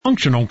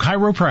Functional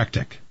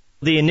Chiropractic.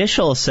 The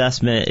initial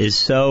assessment is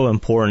so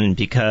important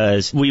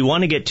because we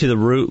want to get to the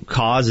root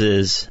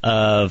causes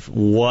of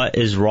what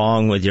is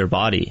wrong with your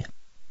body.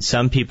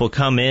 Some people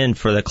come in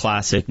for the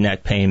classic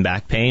neck pain,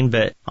 back pain,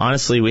 but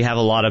honestly, we have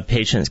a lot of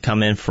patients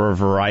come in for a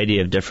variety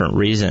of different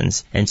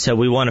reasons. And so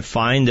we want to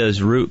find those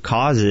root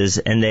causes,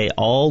 and they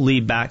all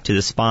lead back to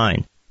the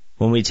spine.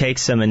 When we take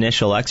some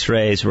initial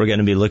x-rays, we're going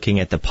to be looking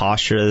at the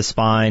posture of the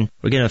spine.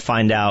 We're going to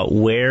find out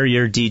where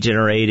you're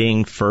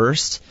degenerating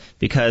first,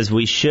 because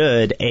we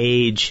should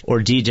age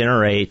or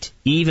degenerate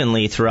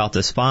evenly throughout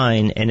the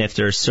spine. And if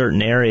there are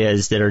certain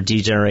areas that are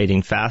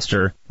degenerating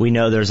faster, we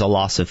know there's a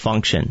loss of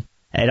function.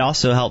 It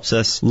also helps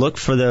us look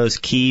for those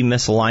key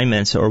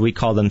misalignments, or we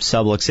call them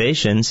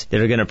subluxations,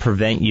 that are going to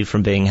prevent you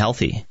from being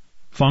healthy.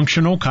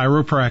 Functional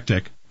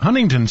Chiropractic,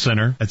 Huntington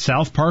Center at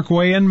South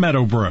Parkway in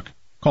Meadowbrook.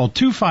 Call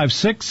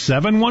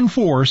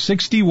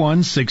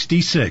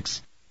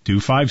 256-714-6166.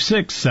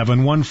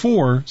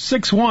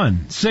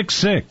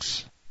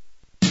 256-714-6166.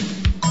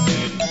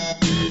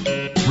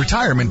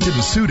 Retirement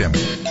didn't suit him.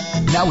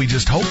 Now we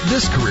just hope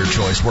this career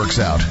choice works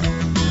out.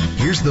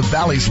 Here's the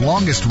Valley's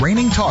longest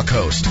reigning talk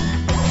host,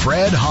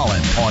 Fred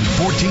Holland, on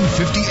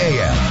 1450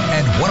 AM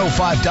and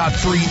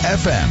 105.3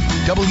 FM,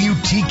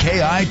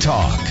 WTKI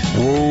Talk.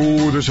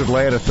 Oh, this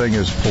Atlanta thing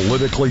is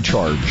politically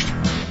charged.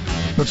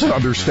 That's an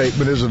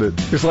understatement, isn't it?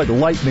 It's like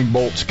lightning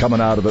bolts coming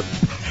out of it.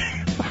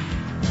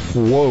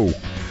 Whoa.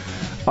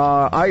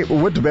 I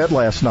went to bed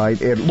last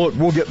night, and look,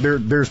 we'll get there.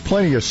 There's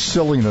plenty of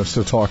silliness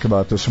to talk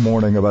about this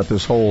morning about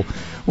this whole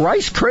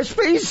Rice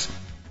Krispies.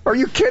 Are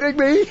you kidding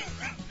me?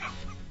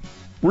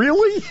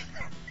 Really?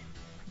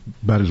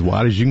 About as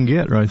wide as you can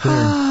get right there.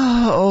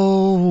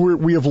 Oh,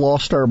 we have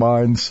lost our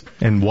minds.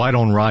 And white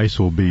on rice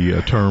will be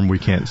a term we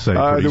can't say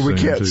pretty soon. We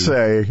can't too.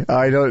 say.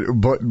 I know,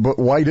 but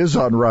white is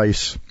on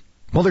rice.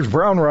 Well, there's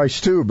brown rice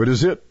too, but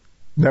is it?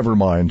 Never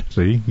mind.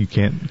 See, you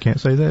can't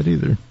say that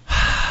either.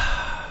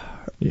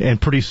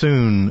 And pretty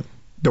soon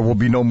there will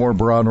be no more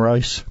brown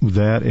rice.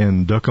 That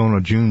and duck on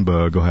a June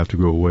bug will have to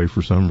go away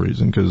for some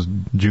reason, because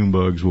June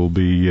bugs will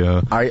be.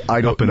 I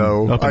don't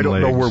know. I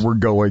don't know where we're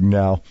going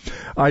now.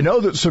 I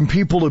know that some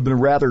people have been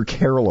rather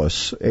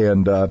careless,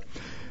 and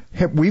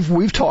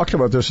we've talked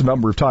about this a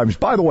number of times.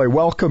 By the way,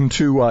 welcome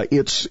to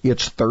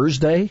it's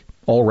Thursday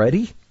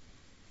already.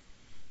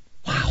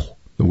 Wow.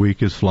 The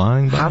week is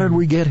flying by. How did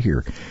we get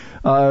here?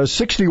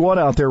 61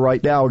 out there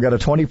right now. We got a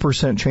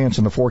 20% chance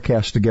in the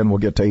forecast. Again, we'll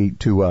get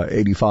to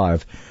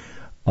 85.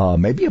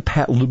 Maybe a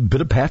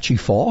bit of patchy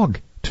fog,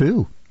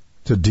 too,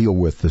 to deal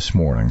with this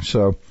morning.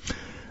 So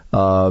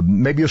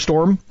maybe a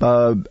storm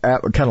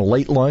at kind of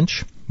late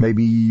lunch,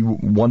 maybe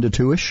 1 to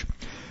 2-ish.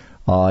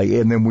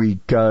 And then we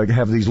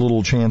have these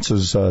little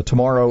chances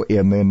tomorrow,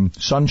 and then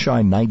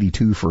sunshine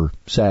 92 for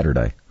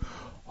Saturday.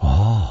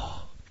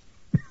 Oh,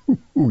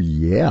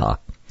 yeah.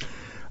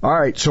 All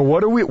right, so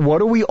what do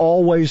we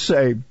always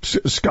say?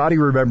 Scotty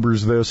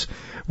remembers this.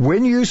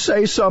 When you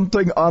say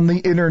something on the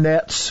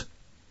internets,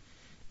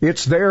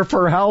 it's there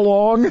for how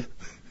long?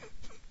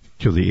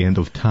 Till the end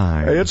of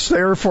time. It's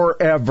there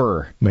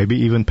forever.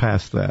 Maybe even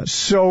past that.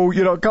 So,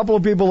 a couple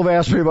of people have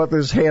asked me about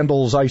this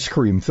Handel's ice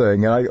cream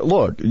thing. And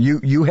look,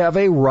 you have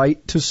a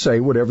right to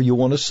say whatever you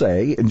want to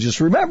say. And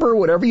just remember,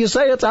 whatever you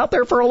say, it's out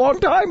there for a long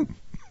time.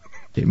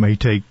 It may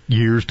take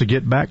years to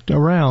get back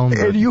around.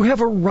 And you have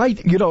a right.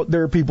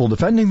 There are people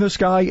defending this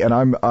guy, and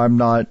I'm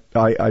not.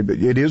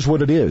 It is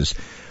what it is.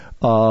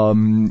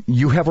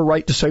 You have a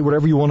right to say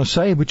whatever you want to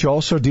say, but you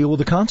also deal with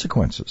the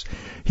consequences.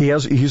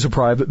 He's a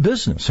private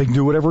business. He can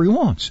do whatever he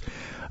wants.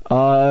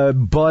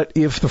 But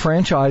if the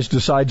franchise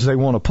decides they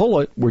want to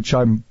pull it, which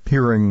I'm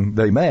hearing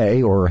they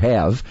may or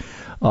have,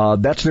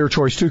 that's their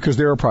choice too, because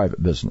they're a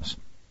private business.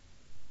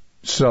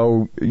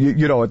 So,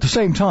 at the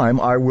same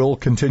time, I will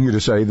continue to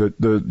say that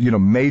the,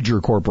 major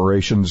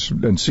corporations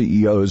and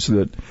CEOs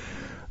that,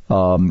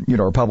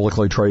 are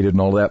publicly traded and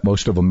all that,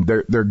 most of them,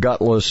 they're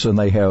gutless, and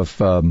they have,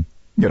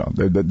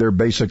 they're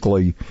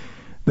basically,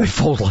 they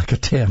fold like a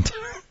tent.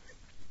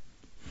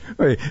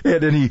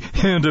 At any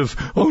end of,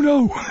 oh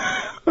no.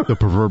 The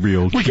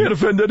proverbial. We can't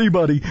offend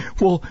anybody.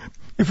 Well,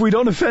 if we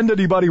don't offend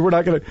anybody, we're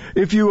not going to,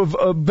 if you have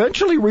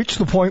eventually reached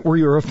the point where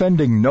you're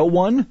offending no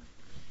one,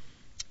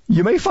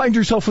 you may find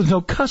yourself with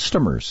no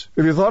customers.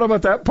 Have you thought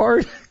about that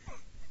part?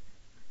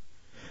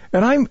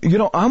 And I'm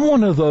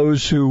one of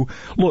those who,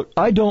 look,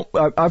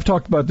 I've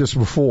talked about this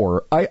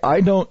before. I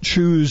don't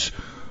choose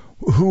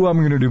who I'm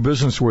going to do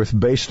business with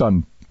based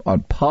on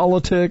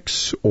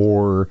politics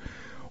or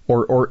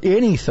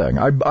anything.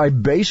 I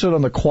base it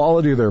on the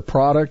quality of their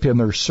product and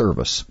their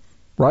service,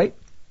 right?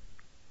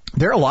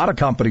 There are a lot of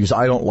companies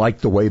I don't like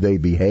the way they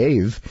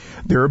behave.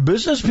 There are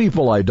business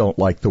people I don't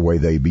like the way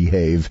they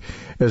behave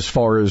as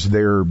far as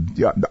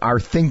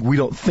we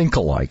don't think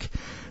alike.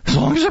 As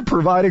long as they're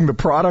providing the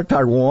product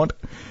I want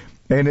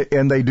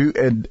and they do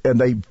and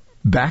they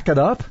back it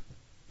up,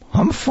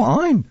 I'm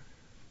fine.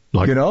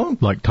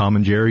 Like Tom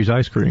and Jerry's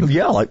ice cream.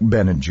 Yeah, like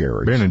Ben and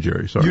Jerry's. Ben and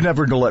Jerry's, sorry. You're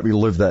never going to let me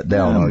live that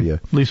down, are you?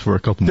 At least for a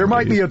couple more There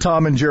might days. be a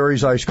Tom and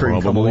Jerry's ice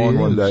cream come along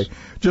one day.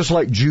 Just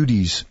like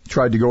Judy's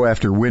tried to go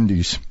after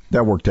Wendy's.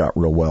 That worked out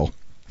real well.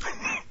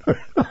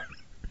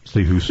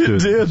 See who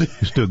stood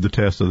the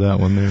test of that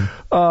one there.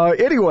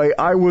 Anyway,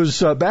 I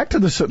was back to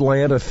this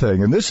Atlanta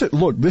thing, and this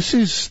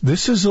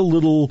is a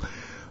little.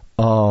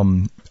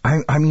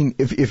 I mean,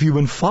 if you've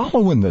been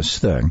following this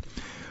thing,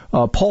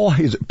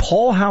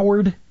 Paul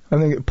Howard? I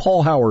think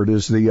Paul Howard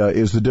is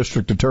the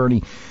district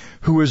attorney,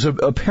 who is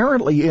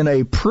apparently in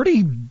a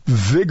pretty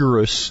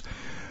vigorous.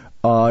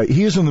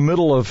 He is in the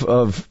middle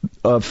of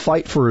a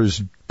fight for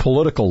his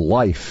political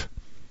life.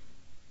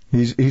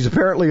 He's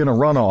apparently in a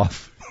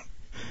runoff.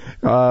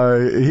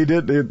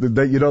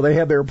 They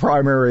had their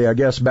primary, I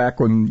guess, back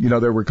when,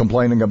 they were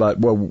complaining about,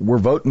 well, we're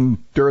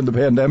voting during the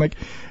pandemic,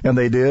 and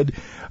they did.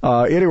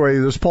 Anyway,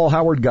 this Paul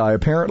Howard guy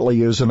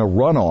apparently is in a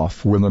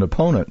runoff with an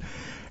opponent,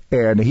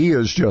 and he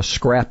is just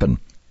scrapping.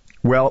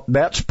 Well,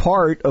 that's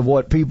part of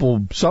what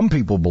some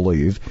people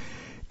believe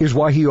is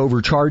why he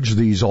overcharged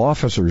these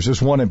officers.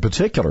 This one in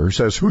particular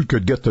says who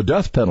could get the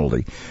death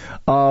penalty.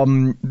 Here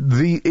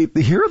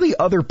are the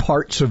other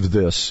parts of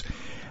this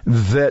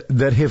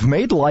that have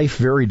made life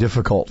very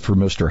difficult for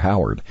Mr.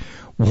 Howard.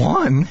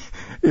 One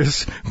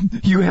is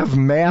you have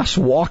mass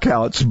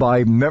walkouts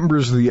by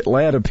members of the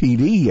Atlanta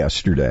PD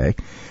yesterday,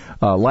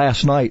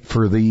 last night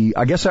for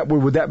I guess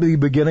would that be the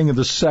beginning of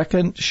the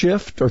second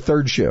shift or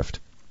third shift?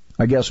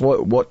 I guess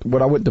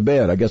when I went to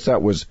bed, I guess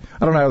that was,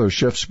 I don't know how those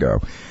shifts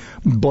go.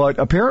 But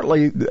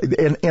apparently,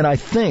 and I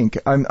think,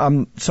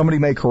 somebody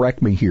may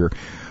correct me here,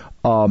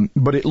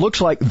 but it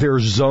looks like their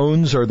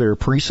zones are their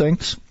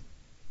precincts.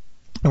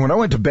 And when I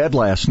went to bed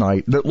last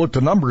night, look,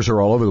 the numbers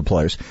are all over the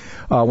place.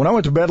 When I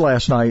went to bed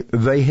last night,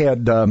 they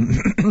had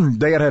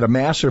had a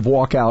massive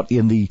walkout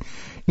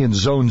in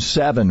Zone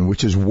 7,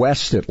 which is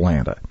West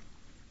Atlanta.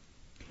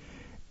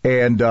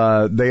 And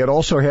they had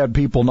also had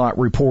people not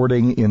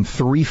reporting in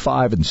 3,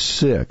 5, and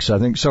 6, I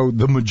think. So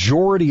the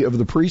majority of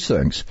the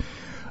precincts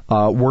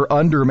were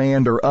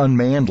undermanned or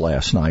unmanned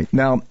last night.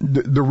 Now,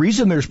 the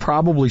reason there's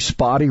probably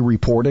spotty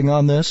reporting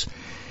on this,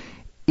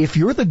 if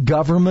you're the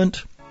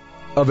government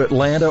of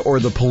Atlanta or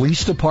the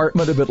police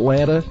department of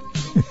Atlanta,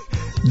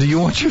 do you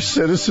want your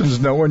citizens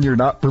knowing you're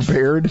not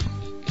prepared?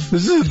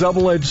 This is a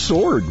double-edged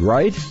sword,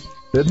 right?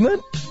 Isn't it?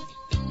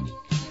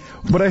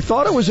 But I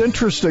thought it was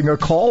interesting. A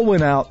call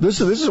went out.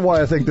 This is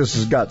why I think this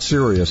has got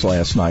serious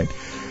last night.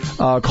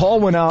 A call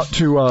went out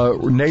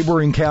to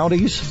neighboring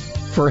counties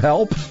for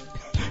help.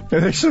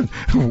 And they said,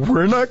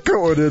 we're not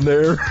going in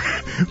there.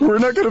 We're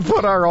not going to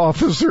put our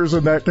officers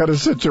in that kind of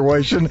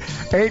situation.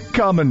 Ain't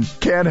coming.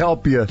 Can't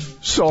help you.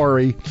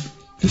 Sorry.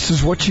 This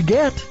is what you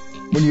get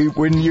when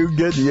you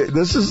get.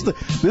 This is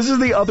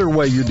the other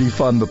way you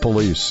defund the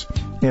police,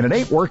 and it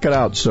ain't working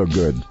out so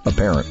good,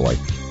 apparently.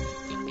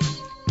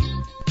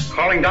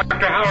 Calling Dr.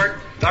 Howard.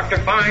 Dr.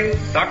 Fine.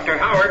 Dr.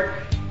 Howard.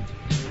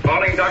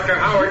 Calling Dr.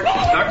 Howard.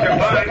 Dr.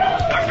 Fine.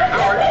 Dr.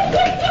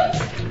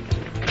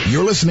 Howard.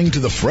 You're listening to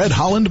the Fred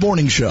Holland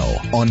Morning Show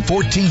on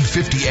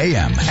 1450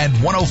 AM and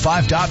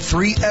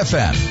 105.3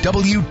 FM,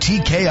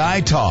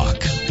 WTKI Talk.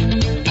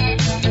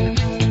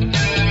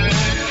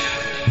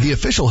 The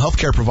official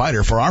healthcare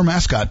provider for our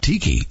mascot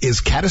Tiki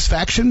is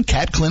Catisfaction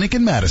Cat Clinic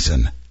in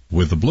Madison.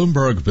 With the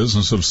Bloomberg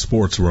Business of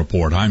Sports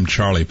Report, I'm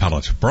Charlie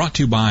Pellett, brought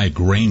to you by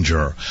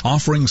Grainger,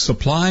 offering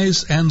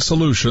supplies and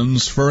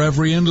solutions for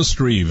every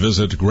industry.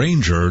 Visit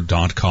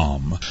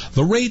Grainger.com.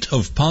 The rate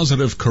of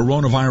positive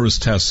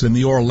coronavirus tests in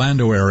the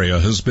Orlando area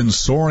has been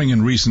soaring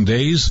in recent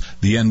days.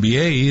 The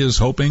NBA is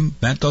hoping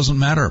that doesn't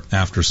matter.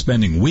 After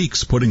spending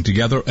weeks putting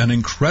together an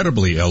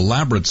incredibly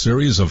elaborate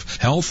series of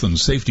health and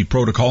safety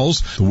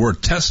protocols, the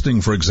word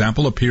testing, for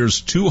example, appears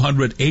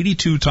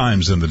 282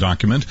 times in the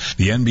document.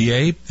 The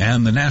NBA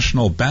and the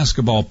National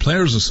Basketball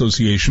Players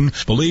Association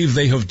believe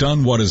they have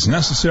done what is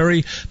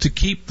necessary to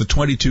keep the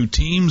 22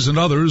 teams and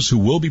others who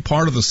will be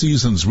part of the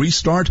season's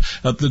restart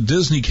at the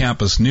Disney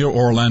campus near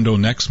Orlando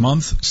next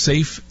month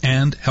safe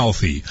and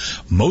healthy.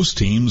 Most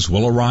teams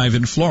will arrive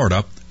in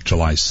Florida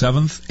July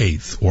 7th,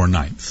 8th, or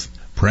 9th.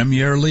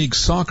 Premier League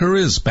soccer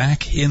is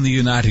back in the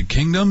United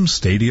Kingdom.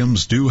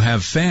 Stadiums do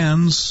have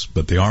fans,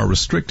 but they are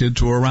restricted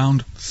to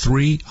around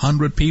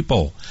 300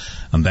 people.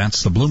 And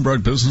that's the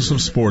Bloomberg Business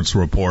of Sports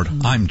Report.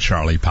 I'm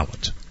Charlie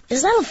Pellett.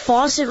 Is that a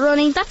faucet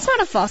running? That's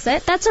not a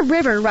faucet. That's a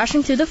river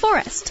rushing through the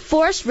forest.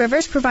 Forest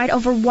rivers provide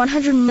over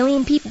 100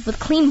 million people with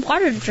clean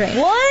water to drink.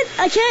 What?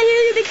 I can't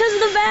hear you because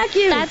of the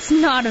vacuum. That's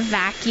not a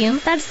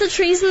vacuum. That's the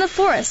trees in the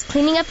forest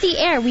cleaning up the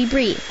air we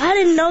breathe. I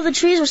didn't know the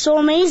trees were so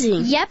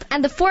amazing. Yep,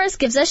 and the forest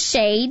gives us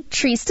shade,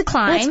 trees to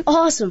climb. That's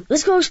awesome.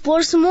 Let's go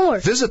explore some more.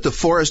 Visit the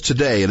forest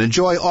today and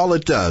enjoy all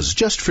it does,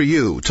 just for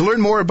you. To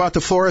learn more about the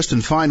forest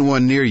and find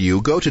one near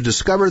you, go to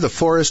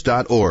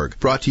discovertheforest.org.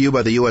 Brought to you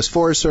by the U.S.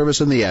 Forest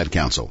Service and the Ad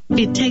Council.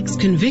 It takes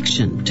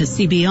conviction to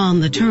see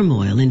beyond the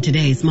turmoil in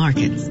today's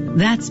markets.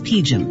 That's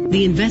PGIM,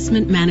 the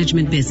investment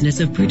management business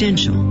of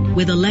Prudential,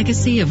 with a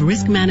legacy of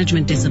risk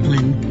management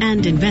discipline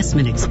and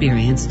investment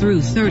experience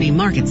through 30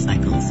 market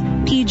cycles.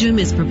 PGIM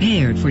is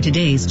prepared for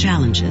today's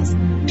challenges.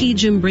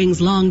 PGIM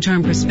brings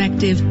long-term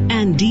perspective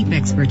and deep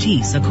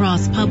expertise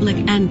across public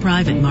and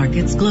private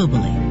markets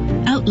globally.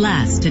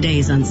 Outlast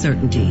today's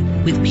uncertainty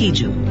with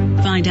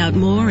PGIM. Find out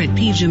more at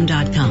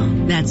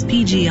pgim.com. That's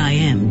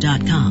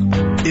pgim.com.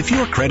 If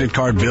your credit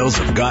card bills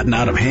have gotten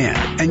out of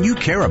hand and you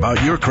care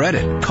about your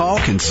credit, call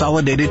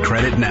Consolidated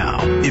Credit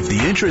now. If the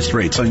interest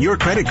rates on your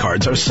credit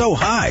cards are so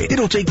high,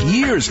 it'll take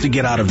years to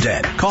get out of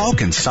debt. Call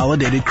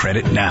Consolidated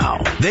Credit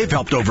now. They've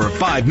helped over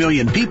 5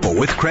 million people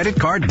with credit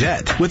card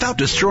debt. Without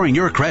destroying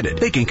your credit,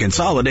 they can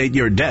consolidate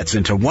your debts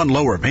into one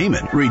lower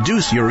payment,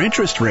 reduce your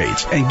interest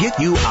rates, and get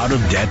you out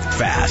of debt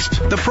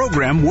fast. The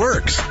program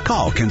works.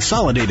 Call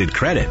Consolidated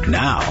Credit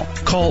now.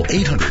 Call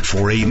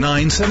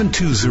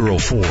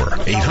 800-489-7204.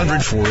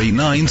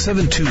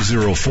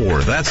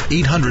 800-489-7204. That's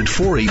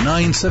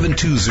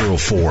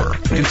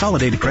 800-489-7204.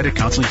 Consolidated Credit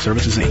Counseling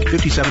Services, Inc.,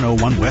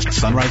 5701 West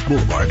Sunrise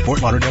Boulevard,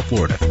 Fort Lauderdale,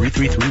 Florida,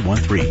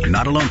 33313.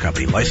 Not a loan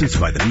company. Licensed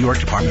by the New York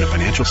Department of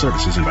Financial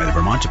Services and by the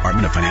Vermont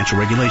Department of Financial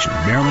Regulation.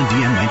 Maryland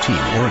DM 19,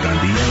 Oregon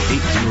DM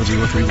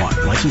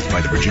 80031. Licensed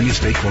by the Virginia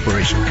State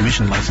Corporation.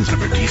 Commission license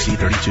number DC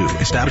 32.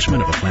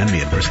 Establishment of a plan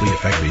may adversely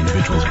affect the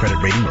individual's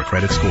credit rating or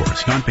credit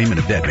scores. Non-payment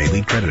of debt may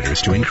lead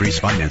creditors to increase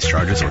finance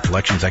charges or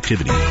collections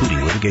activity,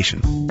 including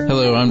litigation.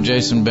 Hello, I'm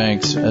Jason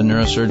Banks, a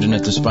neurosurgeon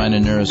at the Spine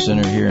and Neuro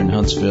Center here in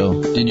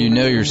Huntsville. Did you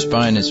know your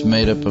spine is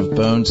made up of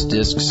bones,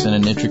 discs, and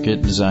an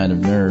intricate design of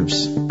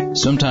nerves?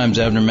 Sometimes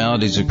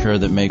abnormalities occur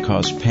that may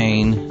cause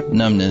pain,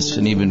 numbness,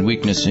 and even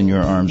weakness in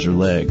your arms or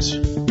legs.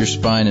 Your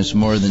spine is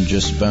more than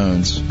just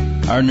bones.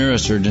 Our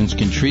neurosurgeons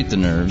can treat the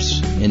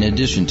nerves in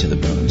addition to the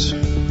bones.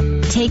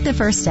 Take the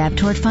first step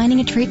toward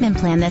finding a treatment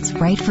plan that's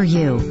right for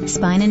you.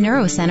 Spine and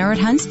Neuro Center at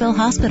Huntsville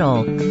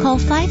Hospital. Call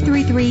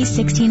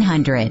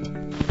 533-1600.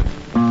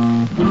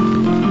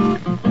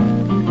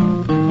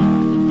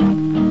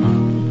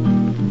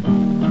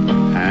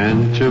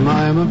 Aunt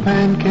Jemima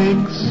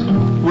pancakes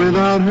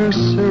without her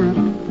syrup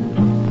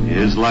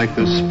is like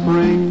the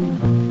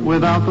spring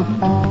without the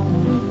fall.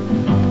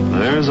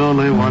 There's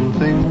only one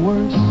thing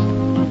worse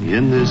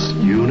in this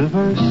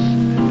universe.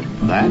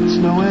 That's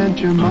no Aunt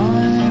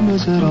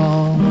Jemima's at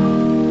all.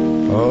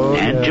 Oh,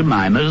 Aunt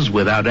Jemima's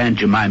without Aunt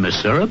Jemima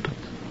syrup?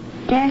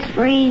 That's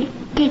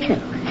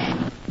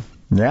ridiculous.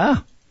 Yeah.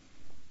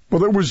 Well,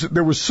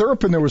 there was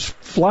syrup and there was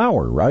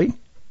flour, right?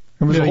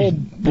 There was a whole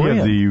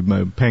brand. You had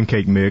the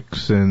pancake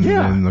mix,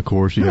 and of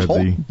course you had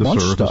the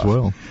syrup as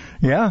well.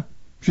 Yeah.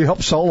 She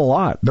helped sell a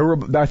lot.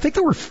 I think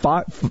there were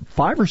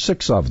five or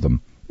six of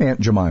them, Aunt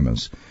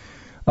Jemima's,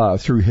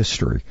 through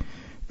history.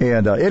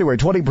 And anyway,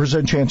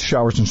 20% chance of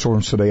showers and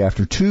storms today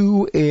after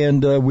 2,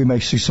 and we may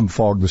see some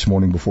fog this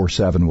morning before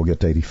 7. We'll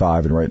get to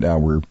 85, and right now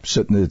we're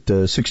sitting at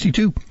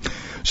 62.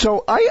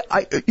 So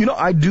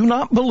I do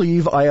not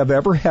believe I have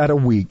ever had a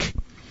week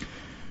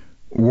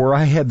where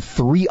I had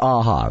 3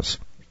 ahas.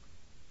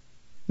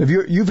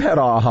 You've had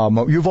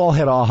you've all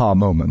had aha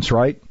moments,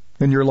 right,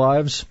 in your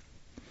lives?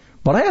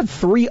 But I had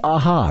 3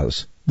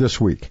 ahas this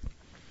week,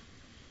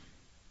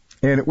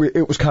 and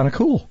it was kind of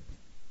cool.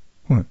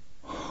 I went,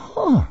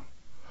 huh.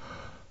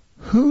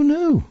 Who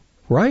knew,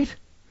 right?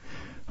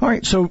 All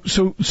right, so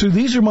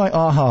these are my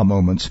aha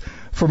moments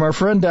from our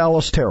friend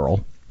Dallas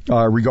Terrell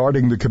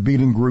regarding the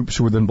competing groups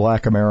within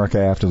Black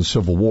America after the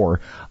Civil War.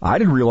 I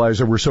didn't realize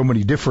there were so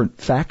many different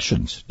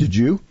factions. Did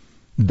you?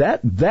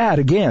 That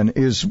again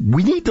is,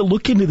 we need to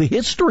look into the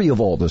history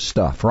of all this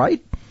stuff,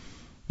 right?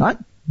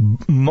 Not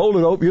mold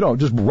it over,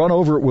 just run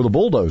over it with a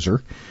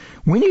bulldozer.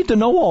 We need to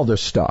know all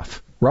this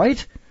stuff,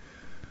 right?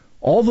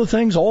 All the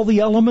things, all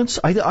the elements.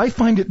 I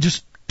find it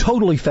just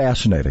totally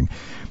fascinating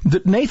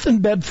that Nathan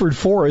Bedford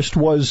Forrest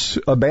was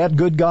a bad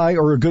good guy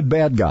or a good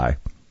bad guy.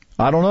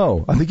 I don't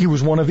know. I think he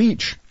was one of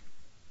each.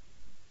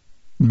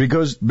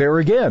 Because there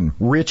again,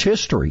 rich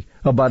history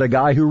about a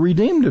guy who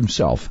redeemed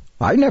himself.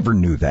 I never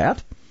knew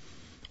that.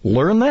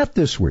 Learn that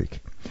this week.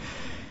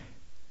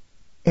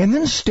 And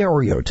then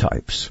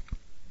stereotypes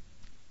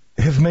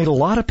have made a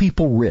lot of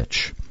people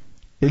rich,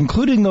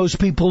 including those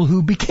people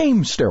who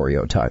became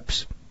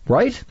stereotypes,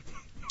 right?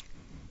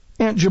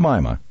 Aunt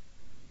Jemima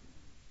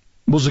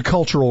was a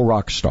cultural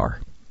rock star.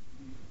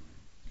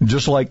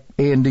 Just like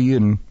Andy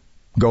and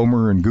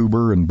Gomer and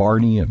Goober and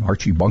Barney and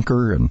Archie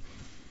Bunker and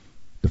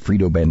the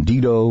Frito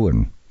Bandito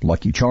and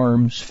Lucky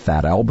Charms,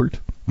 Fat Albert,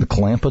 the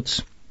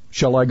Clampetts.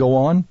 Shall I go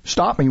on?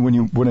 Stop me when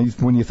you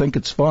think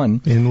it's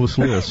fun. Endless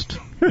list.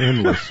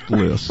 Endless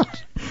list.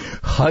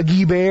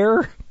 Huggy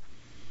Bear.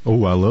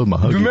 Oh, I love my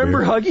Huggy Bear.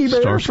 Remember Huggy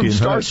Bear from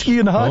Starsky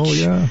and Hutch? Oh,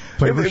 yeah.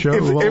 Favorite show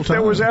of all if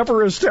there was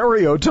ever a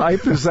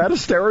stereotype, is that a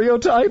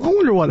stereotype? I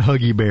wonder what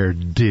Huggy Bear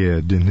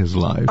did in his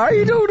life.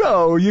 I don't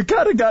know. You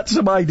kind of got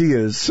some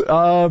ideas.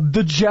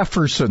 The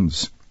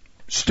Jeffersons.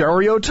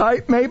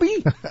 Stereotype,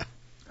 maybe?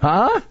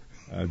 Huh?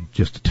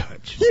 Just a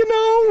touch.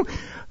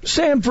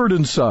 Sanford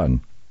and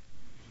Son.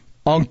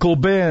 Uncle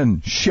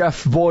Ben,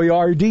 Chef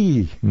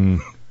Boyardee.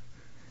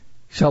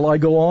 Shall I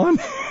go on?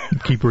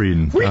 Keep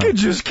reading. We could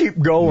just keep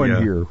going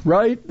here,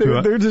 right?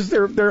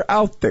 They're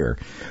out there.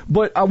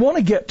 But I want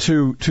to get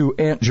to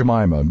Aunt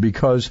Jemima,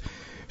 because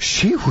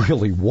she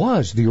really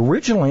was. The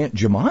original Aunt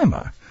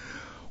Jemima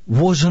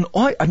was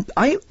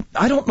I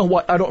don't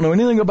know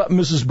anything about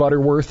Mrs.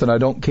 Butterworth, and I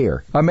don't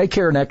care. I may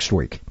care next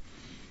week,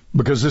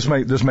 because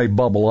this may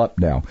bubble up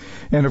now.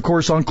 And of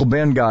course, Uncle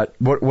Ben got,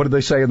 what did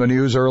they say in the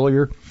news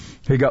earlier?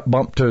 He got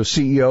bumped to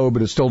CEO,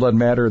 but it still doesn't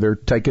matter. They're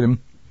taking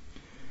him.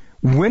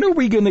 When are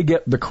we going to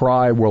get the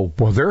cry, well,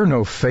 there are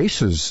no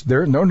faces.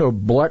 There are no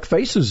black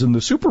faces in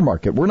the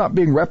supermarket. We're not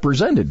being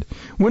represented.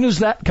 When is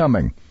that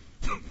coming?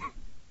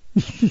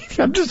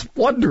 I'm just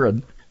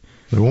wondering.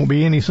 There won't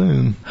be any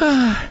soon.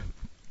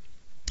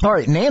 All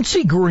right,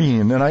 Nancy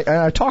Green, and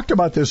I talked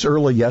about this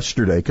early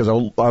yesterday, because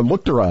I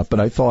looked her up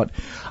and I thought,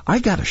 I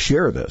got to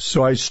share this.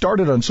 So I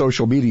started on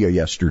social media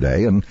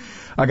yesterday, and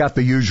I got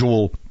the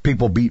usual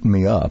people beating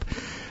me up.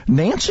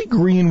 Nancy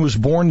Green was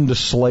born into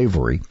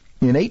slavery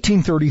in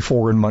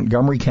 1834 in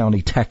Montgomery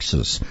County,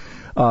 Texas.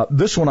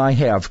 This one I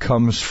have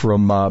comes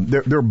from,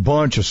 there are a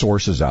bunch of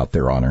sources out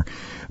there on her,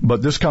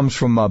 but this comes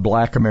from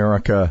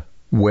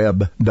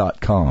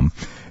blackamericaweb.com.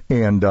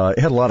 And it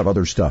had a lot of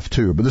other stuff,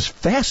 too. But this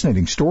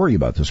fascinating story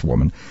about this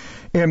woman.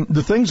 And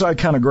the things I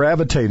kind of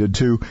gravitated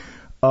to,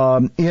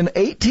 in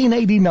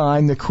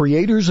 1889, the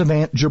creators of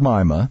Aunt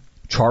Jemima,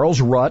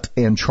 Charles Rutt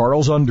and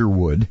Charles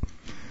Underwood,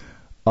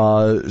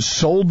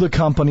 sold the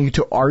company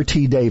to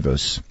R.T.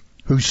 Davis,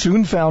 who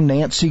soon found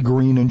Nancy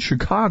Green in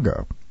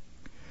Chicago.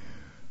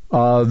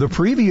 The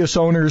previous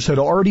owners had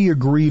already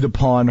agreed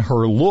upon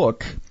her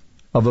look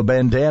of a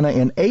bandana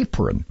and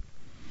apron.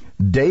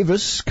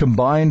 Davis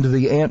combined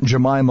the Aunt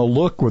Jemima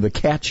look with a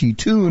catchy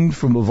tune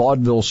from the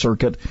vaudeville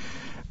circuit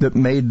that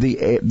made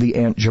the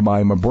Aunt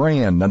Jemima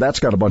brand. Now that's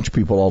got a bunch of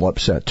people all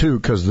upset too,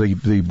 because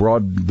the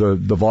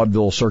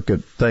vaudeville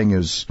circuit thing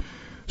is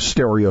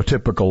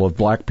stereotypical of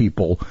black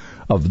people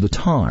of the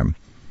time.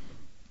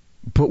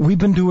 But we've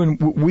been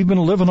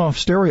living off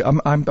stereo.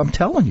 I'm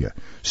telling you,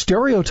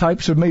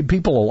 stereotypes have made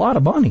people a lot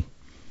of money.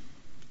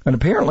 And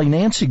apparently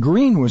Nancy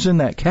Green was in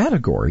that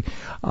category.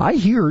 I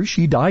hear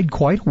she died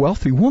quite a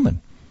wealthy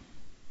woman.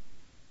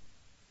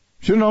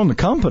 She didn't own the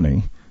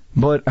company,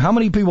 but how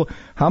many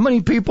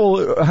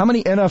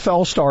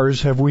NFL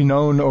stars have we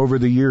known over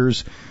the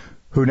years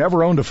who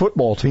never owned a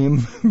football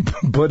team,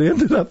 but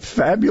ended up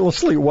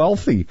fabulously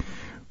wealthy,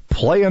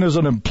 playing as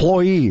an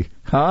employee,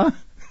 huh?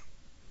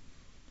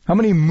 How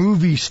many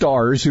movie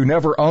stars who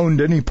never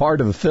owned any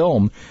part of the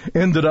film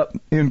ended up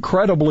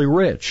incredibly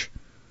rich?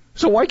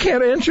 So why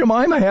can't Aunt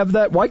Jemima have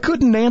that? Why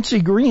couldn't Nancy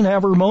Green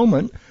have her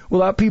moment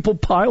without people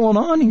piling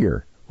on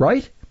here,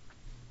 right?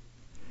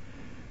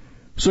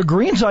 So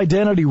Green's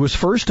identity was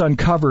first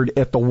uncovered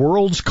at the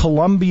World's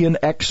Columbian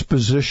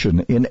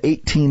Exposition in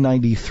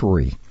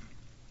 1893.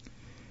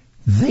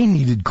 They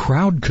needed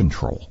crowd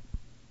control.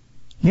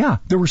 Yeah,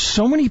 there were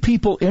so many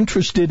people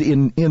interested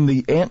in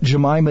the Aunt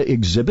Jemima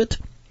exhibit.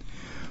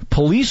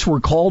 Police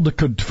were called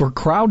for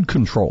crowd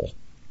control.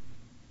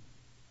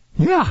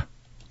 Yeah.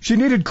 She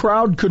needed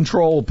crowd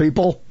control,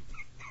 people.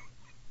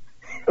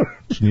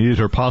 She needed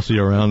her posse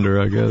around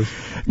her, I guess.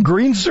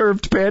 Green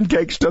served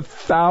pancakes to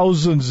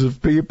thousands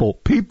of people.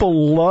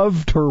 People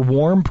loved her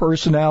warm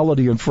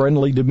personality and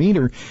friendly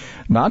demeanor,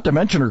 not to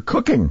mention her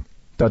cooking.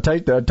 Did I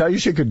tell you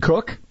she could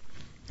cook?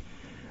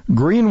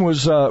 Green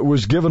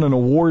was given an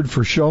award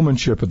for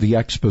showmanship at the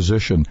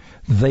exposition.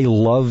 They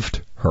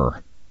loved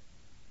her.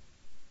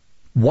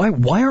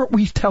 Why aren't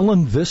we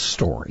telling this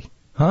story?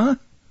 Huh?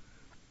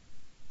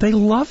 They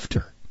loved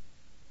her.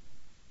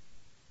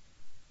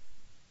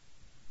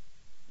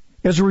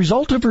 As a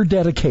result of her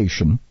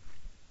dedication,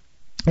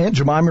 Aunt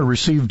Jemima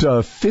received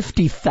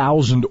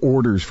 50,000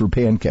 orders for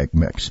pancake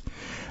mix.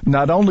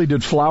 Not only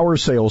did flour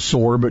sales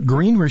soar, but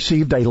Green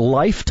received a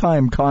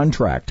lifetime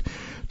contract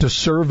to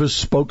serve as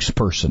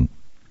spokesperson.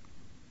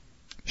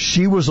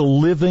 She was a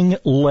living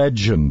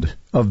legend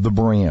of the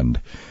brand.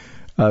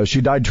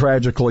 She died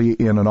tragically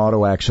in an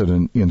auto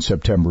accident in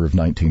September of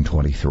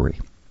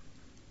 1923.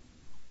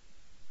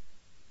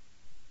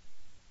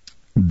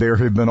 There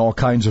have been all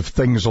kinds of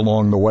things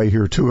along the way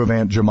here. Two of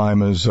Aunt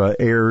Jemima's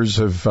heirs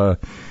have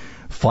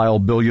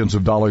filed billions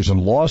of dollars in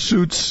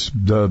lawsuits,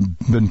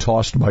 been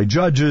tossed by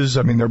judges.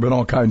 I mean, there have been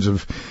all kinds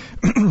of...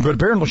 but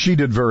apparently she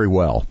did very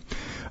well.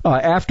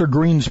 After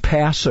Green's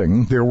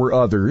passing, there were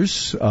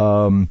others.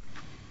 The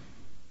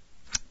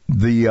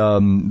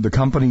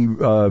company,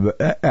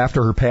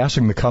 after her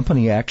passing, the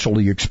company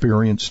actually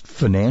experienced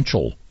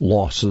financial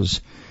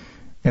losses,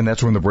 and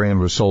that's when the brand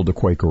was sold to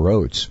Quaker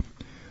Oats.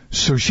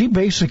 So she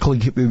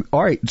basically,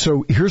 all right,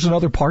 so here's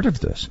another part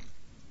of this.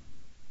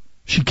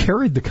 She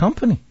carried the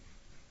company.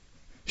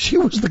 She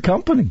was the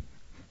company.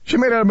 She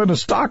may not have been a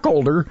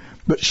stockholder,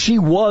 but she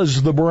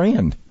was the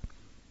brand.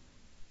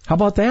 How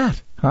about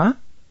that, huh?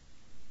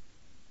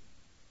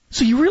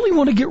 So you really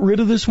want to get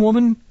rid of this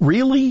woman?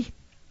 Really?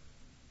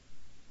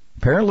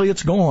 Apparently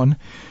it's gone.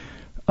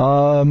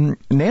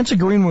 Nancy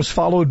Green was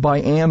followed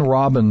by Ann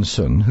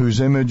Robinson, whose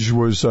image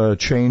was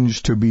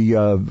changed to be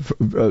to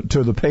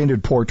the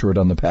painted portrait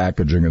on the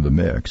packaging of the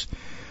mix.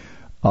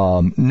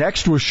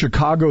 Next was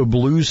Chicago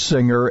blues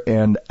singer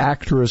and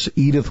actress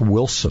Edith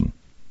Wilson.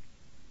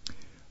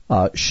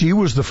 She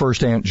was the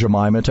first Aunt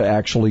Jemima to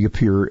actually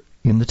appear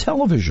in the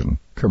television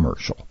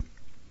commercial.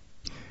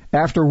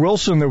 After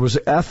Wilson, there was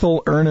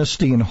Ethel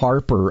Ernestine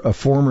Harper, a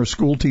former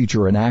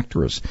schoolteacher and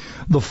actress.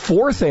 The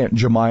fourth Aunt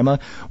Jemima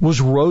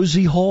was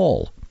Rosie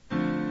Hall,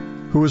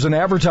 who was an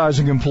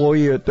advertising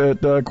employee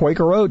at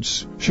Quaker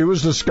Oats. She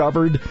was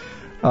discovered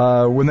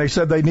when they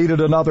said they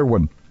needed another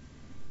one.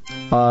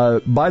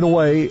 By the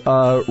way,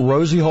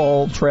 Rosie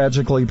Hall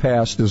tragically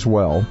passed as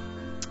well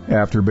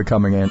after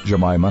becoming Aunt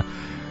Jemima.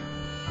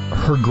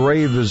 Her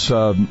grave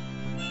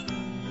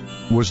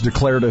was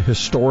declared a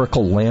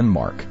historical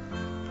landmark.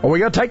 Are we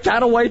going to take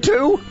that away,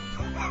 too?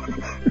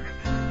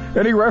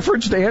 Any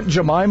reference to Aunt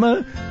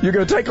Jemima? You're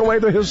going to take away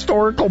the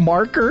historical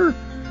marker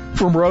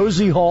from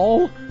Rosie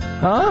Hall?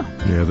 Huh?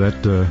 Yeah,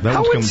 that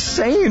How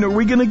insane are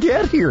we going to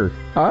get here?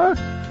 Huh?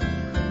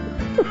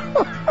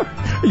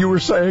 You were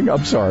saying?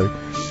 I'm sorry.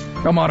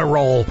 I'm on a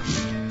roll.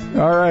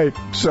 All right.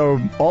 So,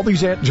 all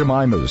these Aunt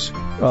Jemimas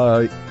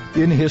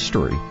in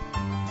history.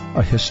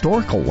 A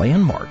historical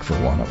landmark for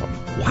one of them.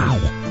 Wow.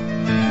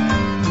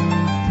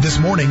 This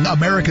morning,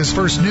 America's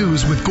First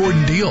News with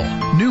Gordon Deal.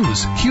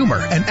 News, humor,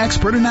 and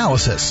expert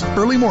analysis.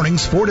 Early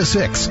mornings 4 to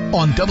 6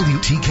 on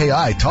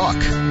WTKI Talk.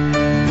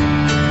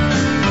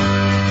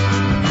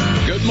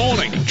 Good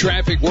morning.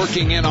 Traffic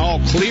working in all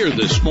clear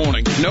this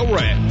morning. No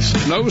wrecks,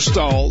 no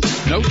stalls,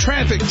 no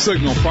traffic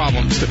signal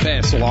problems to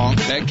pass along.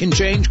 That can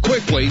change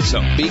quickly,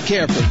 so be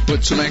careful.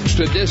 Put some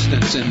extra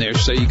distance in there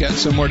so you got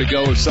somewhere to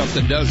go if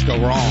something does go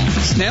wrong.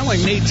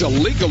 Snelling needs a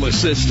legal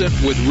assistant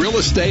with real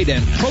estate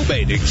and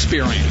probate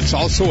experience.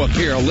 Also a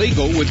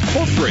paralegal with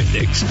corporate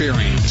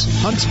experience.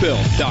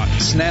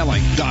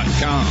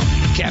 Huntsville.snelling.com.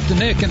 Captain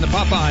Nick and the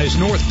Popeyes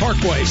North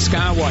Parkway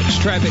Skywatch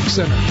Traffic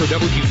Center for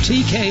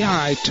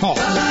WTKI Talk.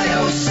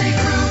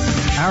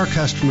 Our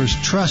customers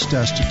trust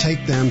us to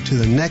take them to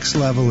the next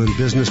level in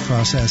business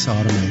process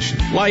automation.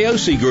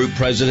 Liosi Group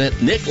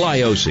President Nick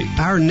Liosi.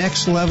 Our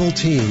next level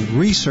team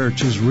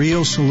researches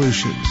real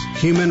solutions,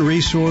 human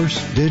resource,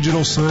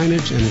 digital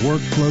signage, and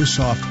workflow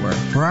software.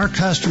 For our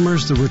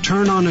customers, the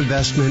return on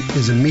investment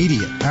is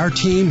immediate. Our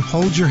team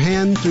holds your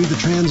hand through the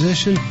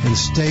transition and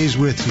stays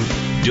with you.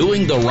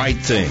 Doing the right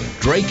thing.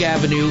 Drake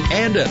Avenue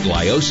and at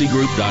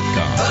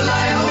LiosiGroup.com. The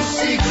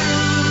Liosi Group.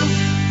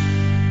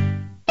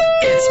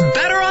 It's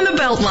better on the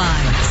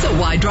Beltline, so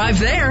why drive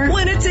there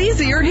when it's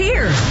easier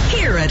here?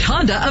 Here at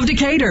Honda of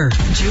Decatur.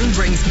 June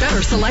brings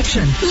better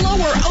selection.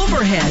 Lower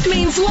overhead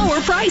means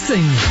lower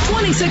pricing.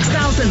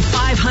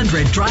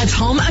 $26,500 drives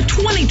home a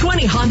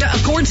 2020 Honda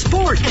Accord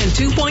Sport and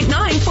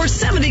 2.9 for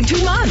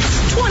 72 months.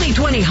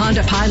 2020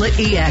 Honda Pilot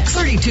EX,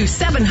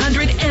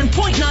 $32,700 and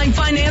 0.9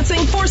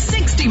 financing for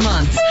 60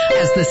 months.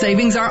 As the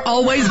savings are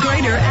always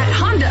greater at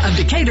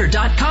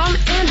HondaofDecatur.com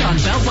and on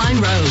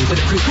Beltline Road. With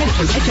approved credit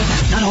from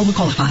HFS, not all will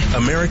qualify.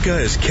 America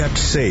is kept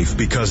safe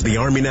because the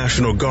Army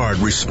National Guard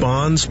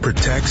responds,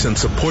 protects, and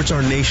supports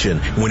our nation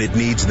when it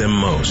needs them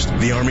most.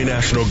 The Army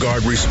National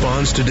Guard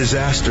responds to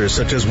disasters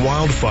such as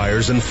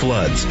wildfires and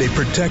floods. They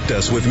protect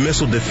us with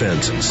missile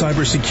defense,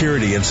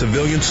 cybersecurity, and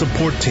civilian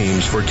support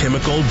teams for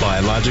chemical,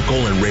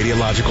 biological, and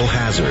radiological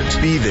hazards.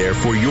 Be there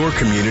for your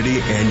community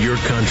and your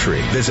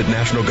country. Visit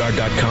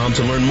NationalGuard.com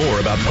to learn more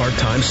about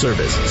part-time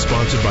service.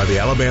 Sponsored by the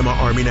Alabama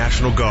Army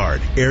National Guard.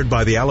 Aired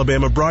by the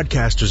Alabama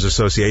Broadcasters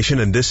Association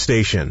and this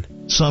station.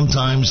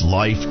 Sometimes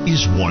life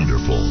is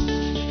wonderful,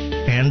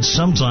 and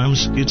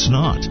sometimes it's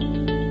not.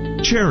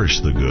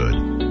 Cherish the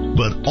good,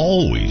 but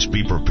always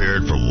be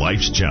prepared for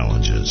life's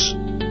challenges.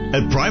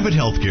 At Private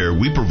Healthcare,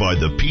 we provide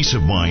the peace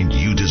of mind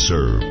you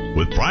deserve.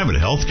 With Private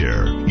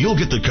Healthcare, you'll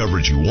get the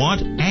coverage you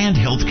want and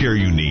healthcare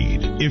you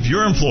need. If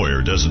your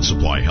employer doesn't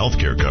supply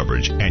healthcare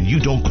coverage and you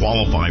don't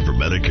qualify for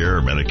Medicare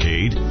or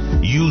Medicaid,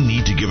 you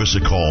need to give us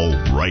a call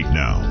right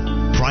now.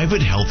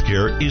 Private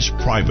Healthcare is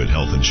private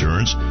health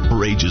insurance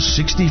for ages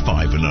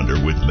 65 and under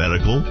with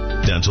medical,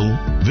 dental,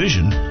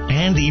 vision,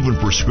 and even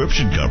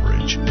prescription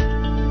coverage.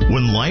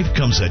 When life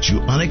comes at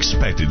you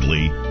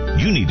unexpectedly,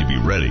 you need to be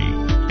ready,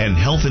 and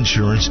health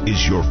insurance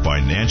is your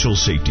financial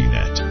safety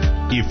net.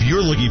 If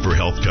you're looking for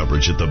health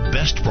coverage at the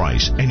best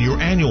price and your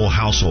annual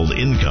household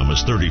income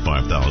is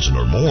 $35,000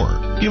 or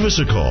more, give us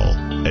a call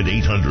at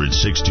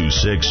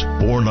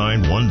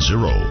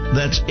 800-626-4910.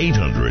 That's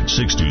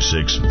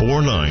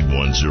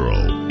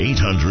 800-626-4910.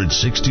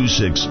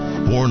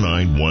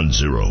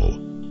 800-626-4910.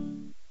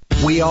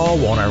 We all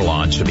want our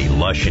lawns to be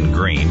lush and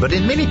green, but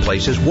in many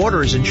places,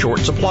 water is in short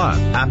supply.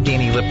 I'm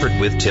Danny Lipford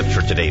with tips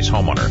for today's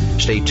homeowner.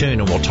 Stay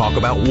tuned and we'll talk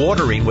about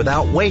watering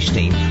without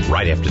wasting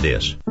right after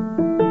this.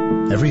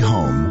 Every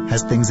home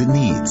has things it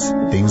needs,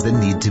 things that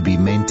need to be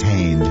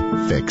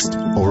maintained, fixed,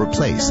 or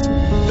replaced.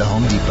 The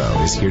Home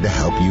Depot is here to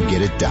help you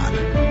get it done.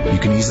 You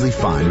can easily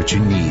find what you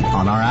need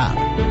on our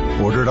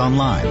app, order it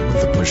online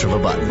with the push of a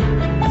button,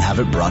 and have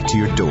it brought to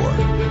your door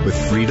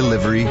with free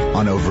delivery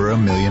on over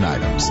 1 million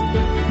items.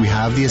 We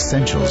have the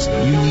essentials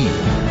you need,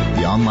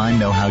 the online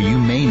know-how you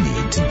may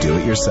need to do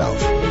it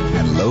yourself,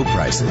 and low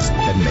prices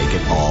that make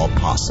it all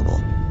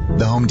possible.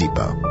 The Home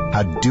Depot,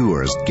 how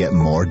doers get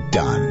more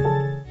done.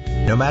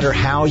 No matter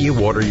how you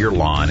water your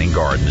lawn and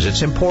gardens,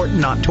 it's important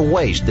not to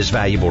waste this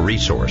valuable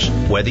resource.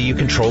 Whether you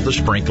control the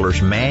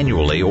sprinklers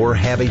manually or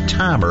have a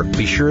timer,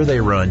 be sure they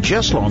run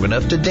just long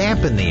enough to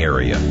dampen the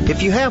area.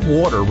 If you have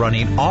water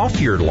running off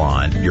your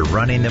lawn, you're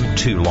running them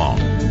too long.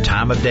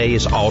 Time of day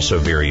is also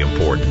very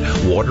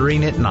important.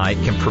 Watering at night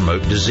can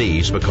promote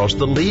disease because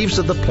the leaves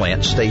of the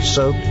plant stay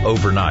soaked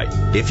overnight.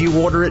 If you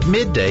water at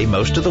midday,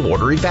 most of the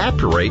water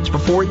evaporates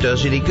before it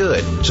does any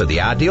good. So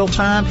the ideal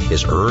time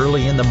is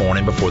early in the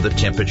morning before the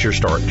temperature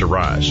start to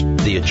rise.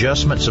 The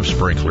adjustments of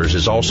sprinklers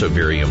is also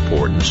very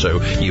important,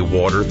 so you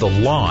water the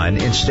lawn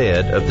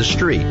instead of the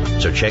street.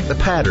 So check the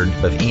pattern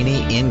of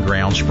any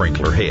in-ground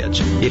sprinkler heads.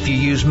 If you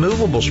use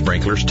movable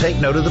sprinklers, take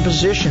note of the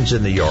positions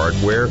in the yard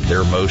where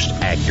they're most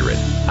accurate.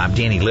 I'm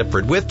Danny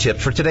Lippard with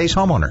tips for today's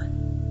homeowner.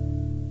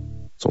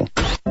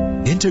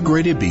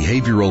 Integrated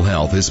Behavioral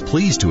Health is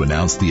pleased to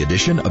announce the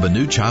addition of a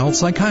new child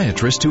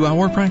psychiatrist to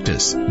our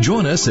practice.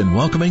 Join us in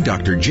welcoming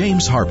Dr.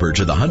 James Harper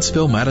to the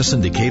Huntsville,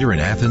 Madison, Decatur,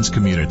 and Athens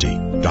community.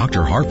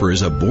 Dr. Harper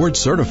is a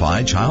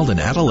board-certified child and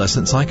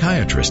adolescent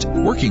psychiatrist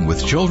working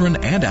with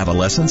children and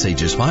adolescents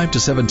ages 5 to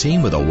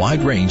 17 with a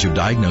wide range of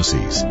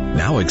diagnoses.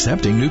 Now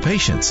accepting new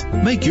patients.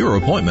 Make your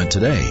appointment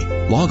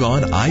today. Log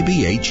on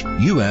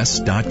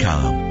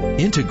ibhus.com.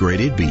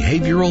 Integrated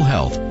Behavioral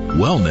Health.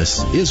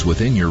 Wellness is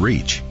within your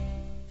reach.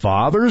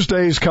 Father's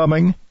Day's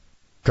coming.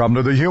 Come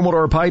to the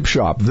Humidor Pipe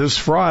Shop this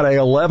Friday,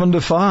 11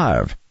 to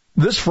 5.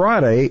 This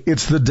Friday,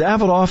 it's the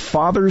Davidoff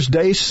Father's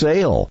Day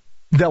sale.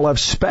 They'll have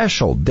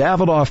special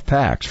Davidoff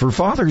packs for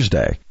Father's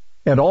Day.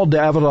 And all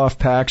Davidoff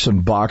packs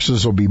and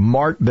boxes will be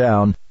marked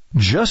down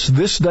just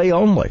this day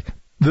only,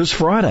 this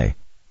Friday.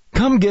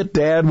 Come get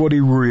Dad what he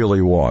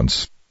really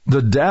wants. The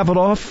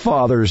Davidoff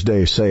Father's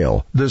Day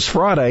sale this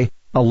Friday,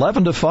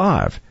 11 to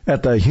 5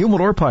 at the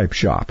Humidor Pipe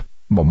Shop.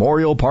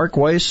 Memorial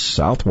Parkway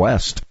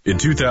Southwest. In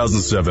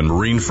 2007,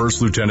 Marine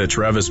First Lieutenant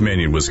Travis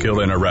Manion was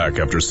killed in Iraq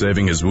after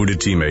saving his wounded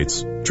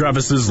teammates.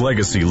 Travis's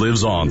legacy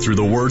lives on through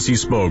the words he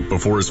spoke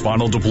before his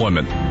final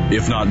deployment.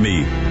 If not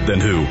me, then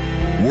who?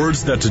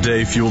 Words that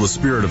today fuel the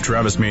spirit of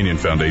Travis Manion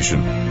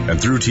Foundation.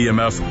 And through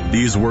TMF,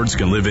 these words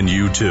can live in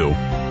you too.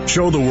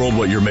 Show the world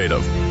what you're made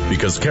of,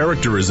 because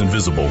character is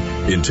invisible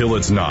until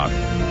it's not.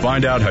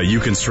 Find out how you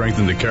can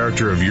strengthen the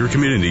character of your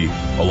community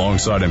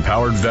alongside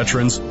empowered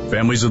veterans,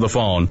 families of the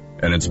fallen,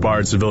 and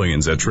inspired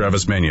civilians at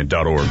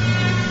travismanion.org.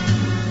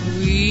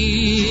 We'll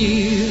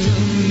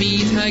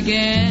meet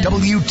again.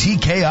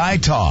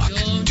 WTKI Talk.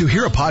 To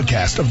hear a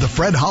podcast of The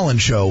Fred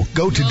Holland Show,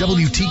 go to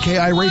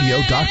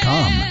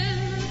WTKIRadio.com.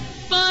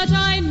 But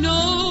I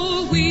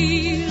know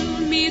we'll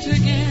meet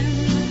again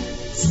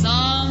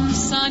some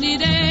sunny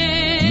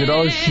day. You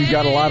know, she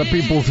got a lot of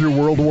people through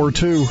World War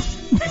II.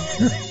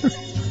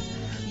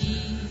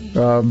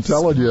 I'm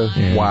telling you,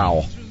 yeah.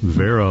 Wow.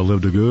 Vera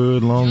lived a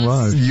good, long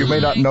life. You may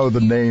not know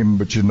the name,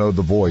 but you know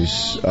the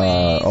voice.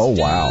 Oh,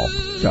 wow.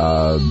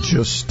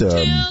 Just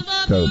an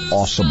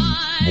awesome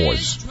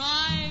voice.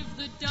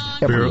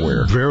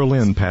 Everywhere. Vera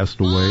Lynn passed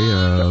away.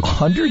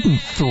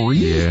 103?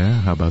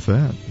 Yeah, how about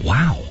that?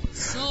 Wow.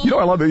 You know,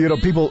 I love it. You know,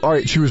 people, all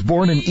right, she was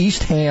born in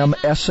East Ham,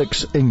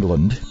 Essex,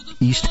 England.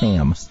 East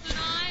Ham.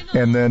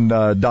 And then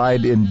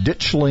died in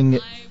Ditchling,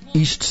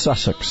 East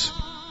Sussex,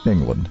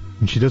 England.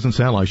 And she doesn't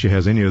sound like she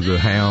has any of the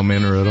ham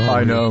in her at all.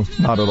 I know,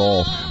 not at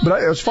all.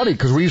 But it's funny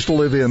because we used to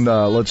live in,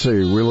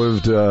 we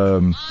lived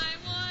in,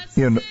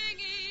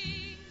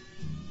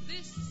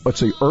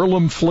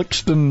 Earlham,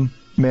 Flixton,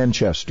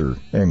 Manchester,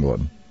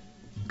 England.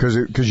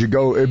 Because you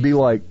go, it'd be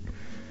like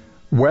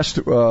West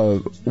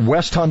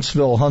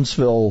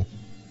Huntsville,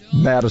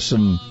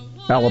 Madison,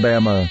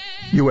 Alabama,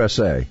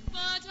 USA.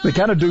 They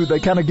kind of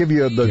give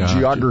you the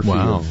geography.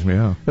 Wow,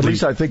 yeah. At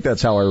least I think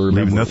that's how I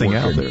remember. Leave nothing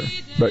out there.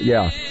 But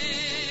yeah.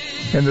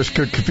 And this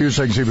could confuse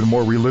things even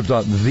more. We lived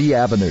on the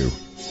Avenue.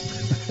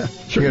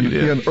 Sure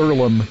in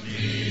Earlham,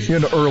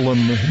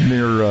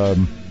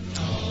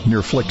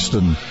 near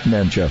Flixton,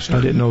 Manchester.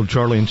 I didn't know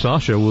Charlie and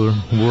Sasha were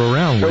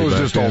around. It was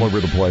just all over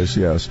the place,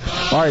 yes.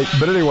 All right,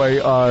 but anyway,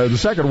 the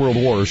Second World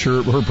War,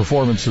 her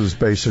performance is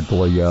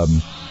basically,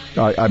 you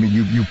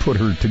put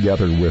her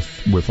together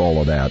with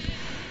all of that.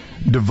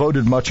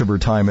 Devoted much of her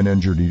time and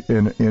energy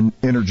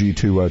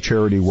to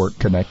charity work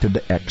connected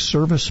to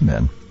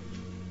ex-servicemen.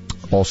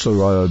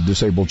 Also,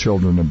 disabled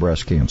children and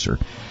breast cancer.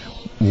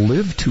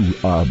 Lived to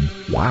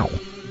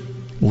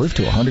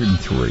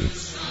 103.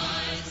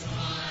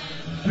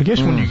 I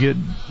guess when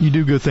you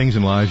do good things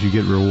in life, you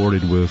get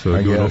rewarded with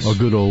a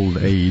good old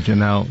age. And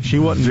now she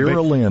wasn't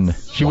Vera Lynn.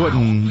 She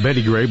wasn't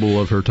Betty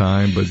Grable of her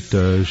time, but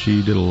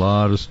she did a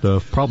lot of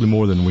stuff, probably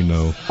more than we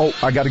know. Oh,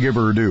 I got to give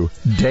her a due.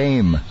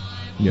 Dame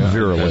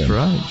Vera Lynn. That's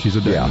right. She's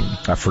a dame. Yeah,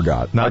 I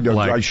forgot.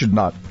 I should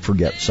not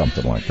forget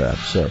something like that.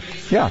 So,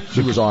 yeah,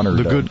 she was honored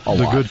a lot.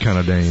 The good kind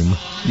of dame.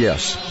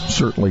 Yes,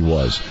 certainly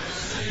was.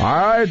 All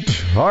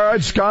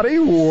right, Scotty,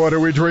 what are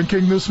we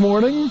drinking this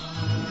morning?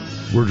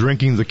 We're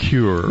drinking the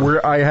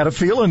Cure. I had a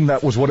feeling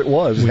that was what it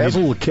was. It has a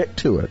little kick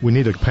to it. We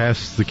need to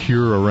pass the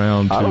Cure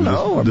around to I don't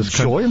know. I'm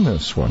enjoying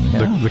this one.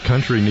 Yeah. The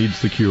country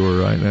needs the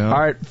Cure right now. All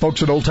right,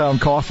 folks at Old Town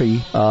Coffee,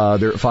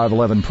 they're at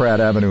 511 Pratt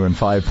Avenue in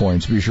 5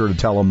 Points. Be sure to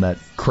tell them that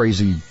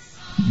crazy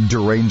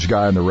deranged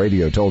guy on the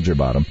radio told you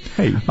about him.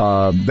 Hey.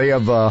 They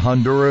have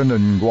Honduran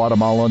and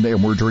Guatemalan,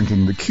 and we're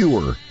drinking the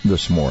Cure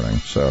this morning.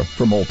 So,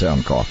 from Old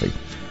Town Coffee.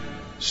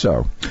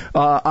 So,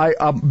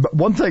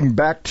 one thing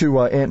back to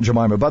Aunt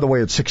Jemima. By the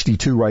way, it's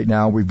 62 right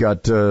now. We've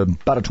got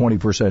about a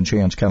 20%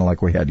 chance, kind of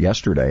like we had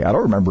yesterday. I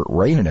don't remember it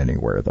raining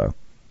anywhere, though.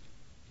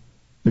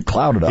 It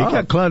clouded up. It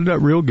got clouded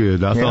up real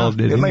good. I thought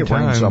it may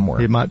rain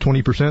somewhere. It might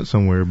 20%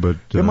 somewhere, but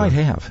it might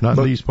have. Not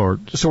in these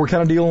parts. So we're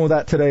kind of dealing with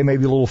that today.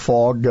 Maybe a little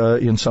fog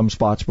in some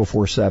spots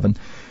before 7.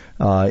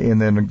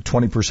 And then a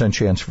 20%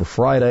 chance for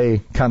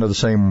Friday, kind of the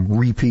same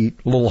repeat,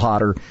 a little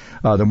hotter.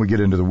 Then we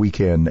get into the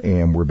weekend,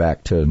 and we're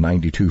back to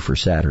 92 for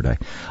Saturday.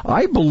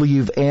 I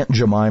believe Aunt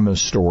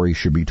Jemima's story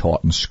should be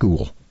taught in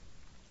school.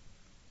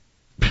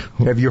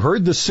 Have you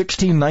heard the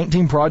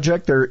 1619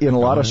 project? They're in a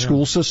lot of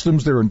school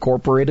systems. They're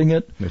incorporating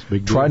it,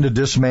 trying to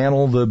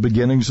dismantle the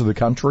beginnings of the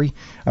country.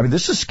 I mean,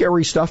 this is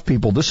scary stuff,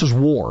 people. This is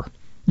war.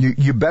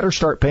 You better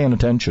start paying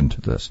attention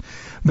to this.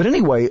 But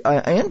anyway,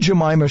 Aunt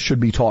Jemima should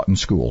be taught in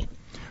school.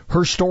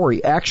 Her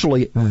story,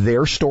 actually,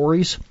 their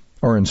stories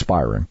are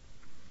inspiring.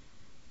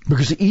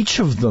 Because each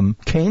of them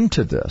came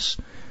to this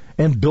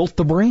and built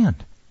the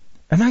brand.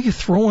 And now you're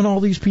throwing all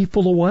these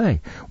people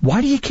away.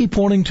 Why do you keep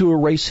wanting to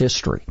erase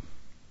history?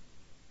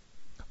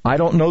 I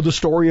don't know the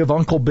story of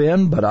Uncle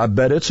Ben, but I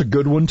bet it's a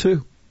good one,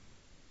 too.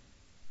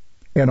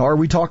 And are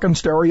we talking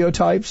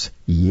stereotypes?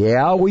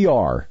 Yeah, we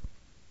are.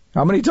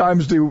 How many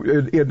times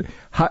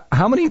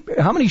how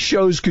many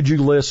shows could you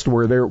list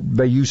where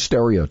they use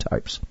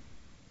stereotypes?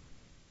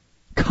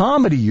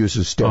 Comedy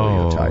uses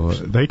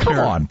stereotypes. Come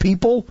on,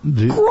 people.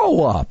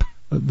 Grow up.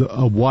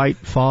 A white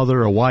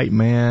father, a white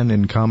man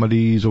in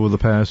comedies over the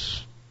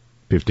past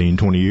 15,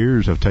 20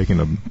 years have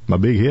taken a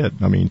big hit.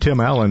 I mean,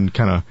 Tim Allen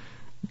kind of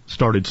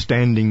started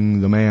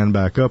standing the man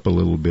back up a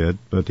little bit,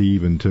 but he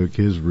even took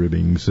his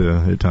ribbings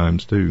at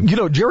times, too. You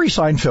know, Jerry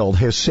Seinfeld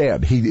has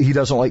said he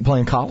doesn't like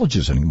playing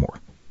colleges anymore.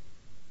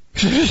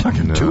 He's not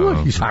going to do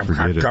it. He's not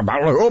going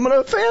to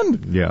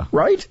offend. Yeah.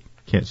 Right?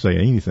 Can't say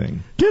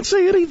anything. Can't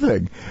say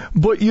anything.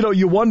 But, you know,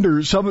 you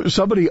wonder,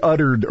 somebody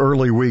uttered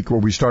early week where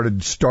we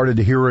started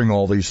hearing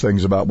all these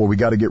things about, well, we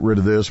got to get rid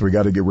of this, we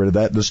got to get rid of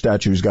that, the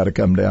statue's got to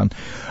come down.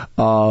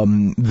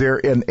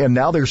 And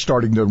now they're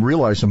starting to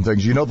realize some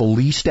things. You know the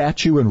Lee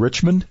statue in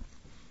Richmond?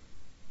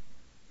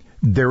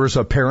 There is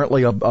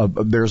apparently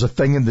there's a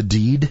thing in the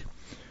deed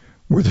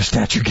where the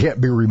statue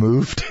can't be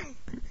removed.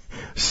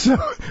 So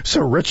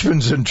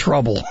Richmond's in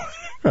trouble.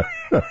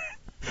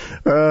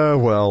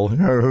 Well,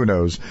 who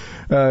knows?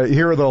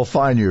 Here they'll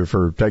fine you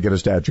for taking a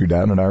statue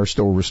down, and ours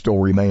still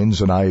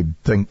remains, and I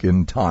think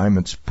in time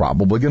it's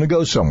probably going to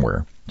go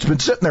somewhere. It's been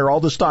sitting there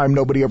all this time,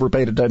 nobody ever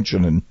paid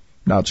attention, and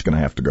now it's going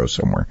to have to go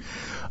somewhere.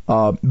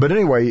 But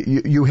anyway,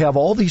 you have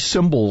all these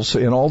symbols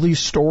and all these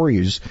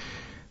stories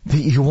that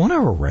you want to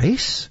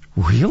erase?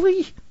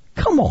 Really?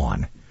 Come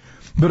on.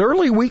 But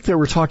early week they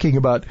were talking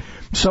about,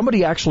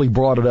 somebody actually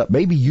brought it up,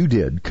 maybe you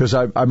did, because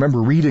I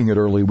remember reading it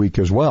early week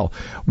as well.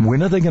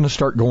 When are they going to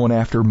start going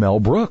after Mel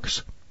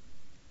Brooks?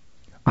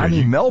 I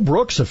mean, Mel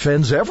Brooks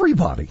offends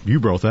everybody. You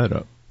brought that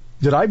up.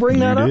 Did I bring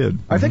that up? You did.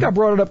 I think I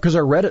brought it up because I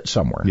read it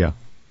somewhere. Yeah.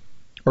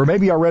 Or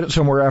maybe I read it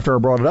somewhere after I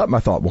brought it up and I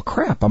thought, well,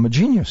 crap, I'm a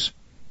genius.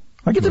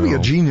 I get to be a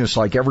genius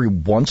like every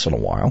once in a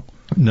while.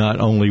 Not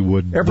only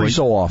would...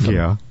 so often.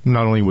 Yeah.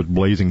 Not only would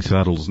Blazing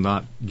Saddles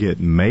not get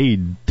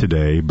made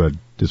today, but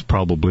it's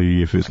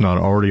probably, if it's not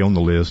already on the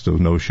list of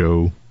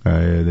no-show,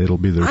 it'll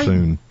be there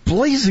soon.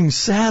 Blazing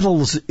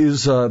Saddles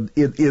is it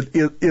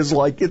is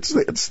like it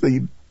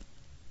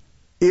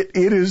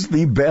is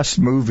the best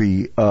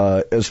movie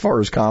as far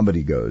as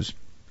comedy goes.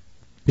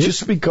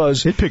 Just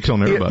because it picks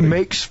on everybody. It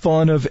makes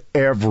fun of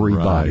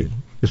everybody. Right.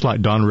 It's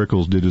like Don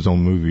Rickles did his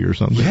own movie or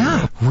something.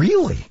 Yeah,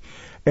 really.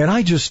 And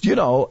I just,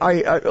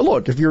 I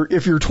look, if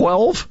you're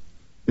 12,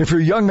 if you're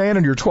a young man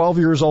and you're 12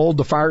 years old,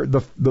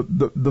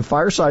 the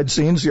fireside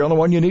scene's the only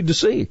one you need to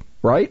see,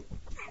 right?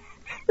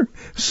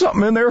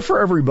 Something in there for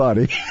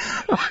everybody.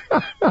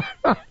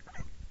 I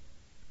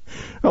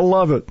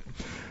love it.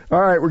 All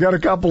right, we got a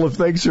couple of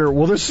things here.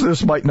 Well,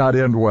 this might not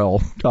end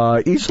well.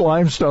 East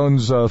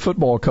Limestone's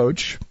football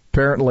coach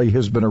apparently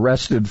has been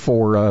arrested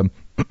for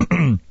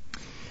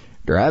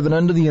driving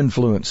under the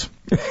influence.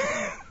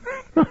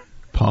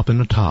 Popping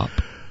the top.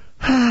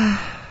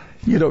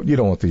 You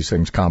don't want these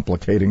things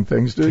complicating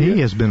things, do you?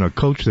 He has been a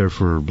coach there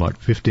for like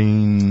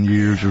 15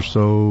 years or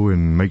so,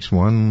 and makes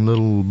one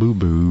little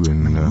boo-boo,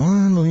 and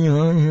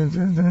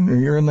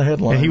you're in the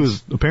headlines. And he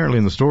was apparently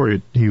in the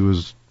story. He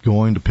was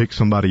going to pick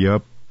somebody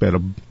up at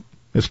a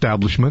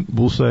establishment,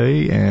 we'll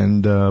say,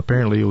 and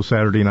apparently it was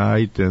Saturday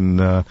night,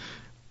 and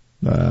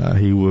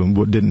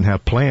he didn't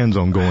have plans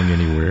on going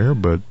anywhere.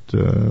 But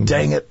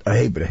dang it, I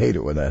hate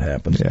it when that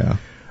happens. Yeah.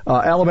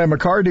 Alabama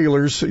car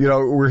dealers,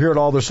 we're hearing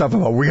all this stuff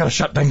about we got to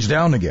shut things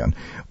down again.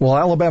 Well,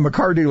 Alabama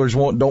car dealers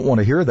don't want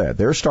to hear that.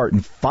 They're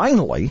starting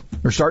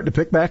to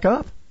pick back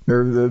up.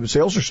 The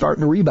sales are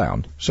starting to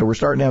rebound. So we're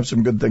starting to have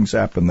some good things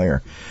happen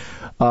there.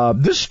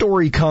 This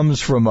story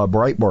comes from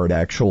Breitbart,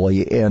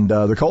 actually, and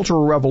the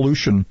Cultural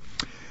Revolution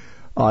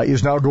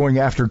is now going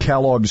after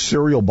Kellogg's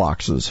cereal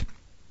boxes.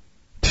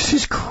 This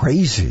is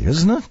crazy,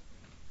 isn't it?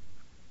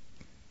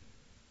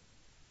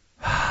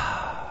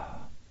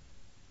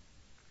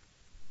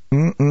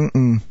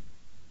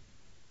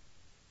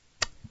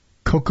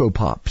 Cocoa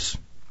Pops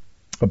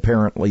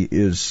apparently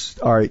is...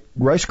 All right,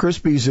 Rice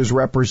Krispies is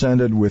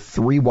represented with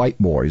 3 white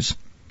boys,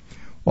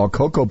 while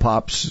Cocoa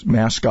Pops'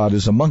 mascot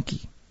is a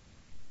monkey.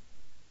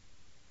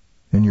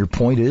 And your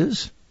point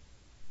is?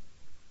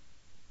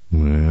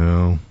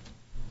 Well,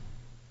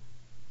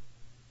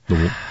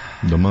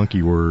 the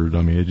monkey word,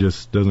 it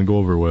just doesn't go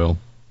over well.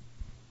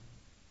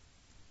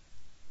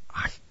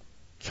 I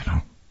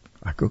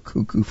go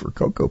cuckoo for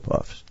Cocoa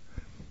Puffs.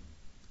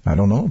 I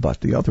don't know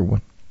about the other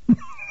one.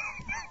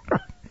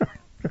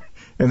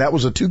 And that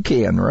was a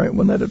toucan, right?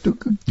 Wasn't that a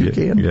toucan?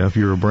 Yeah, if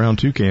you're a brown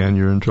toucan,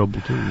 you're in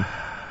trouble too.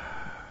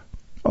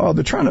 Oh,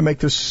 they're trying to make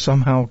this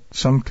somehow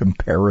some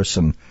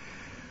comparison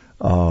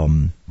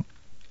about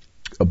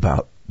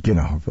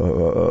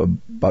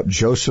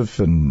Joseph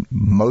and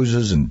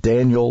Moses and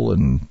Daniel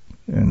and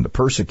the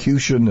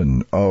persecution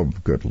and oh,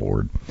 good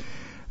Lord.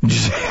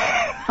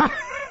 I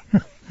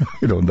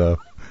don't know.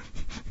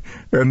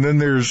 And then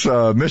there's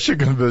a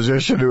Michigan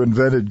physician who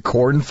invented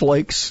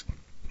cornflakes.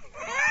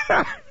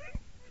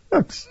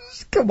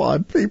 Come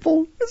on,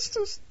 people. It's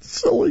just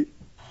silly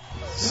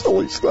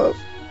stuff.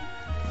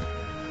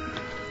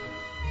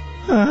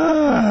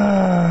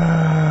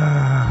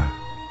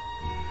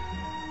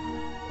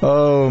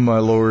 Oh, my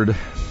Lord.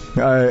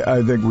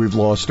 I think we've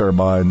lost our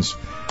minds.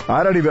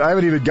 I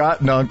haven't even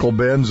gotten to Uncle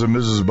Ben's and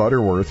Mrs.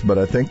 Butterworth, but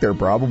I think there are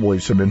probably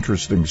some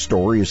interesting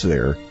stories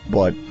there.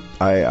 But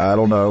I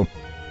don't know.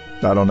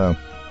 I don't know.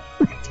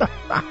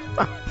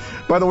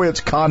 By the way,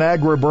 it's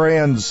ConAgra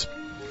Brands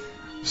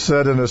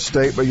said in a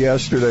statement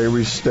yesterday,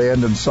 we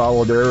stand in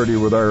solidarity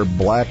with our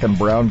black and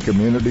brown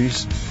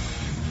communities,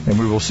 and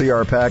we will see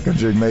our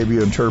packaging may be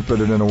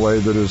interpreted in a way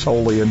that is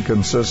wholly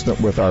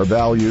inconsistent with our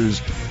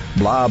values,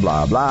 blah,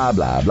 blah, blah,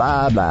 blah,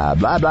 blah, blah,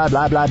 blah, blah,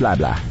 blah, blah, blah,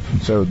 blah.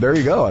 So there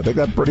you go. I think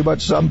that pretty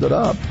much summed it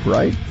up,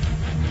 right?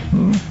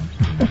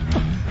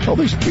 All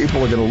these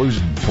people are going to lose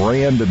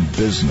brand and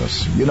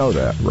business. You know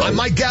that, right? I'm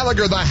Mike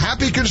Gallagher, the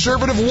happy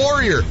conservative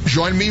warrior.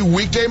 Join me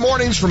weekday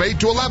mornings from 8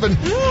 to 11.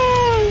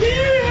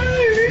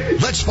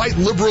 Let's fight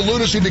liberal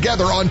lunacy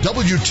together on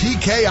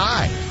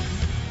WTKI.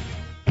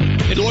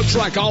 It looks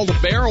like all the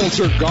barrels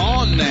are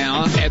gone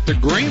now at the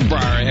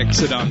Greenbrier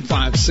exit on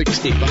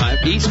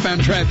 565.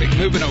 Eastbound traffic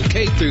moving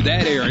okay through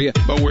that area,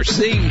 but we're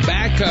seeing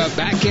back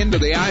into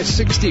the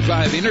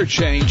I-65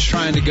 interchange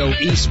trying to go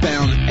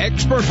eastbound.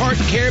 Expert heart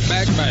care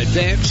backed by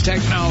advanced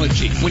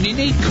technology. When you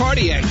need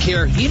cardiac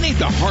care, you need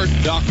the heart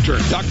doctor.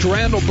 Dr.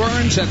 Randall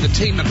Burns and the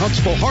team at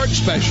Huntsville Heart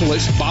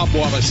Specialist, Bob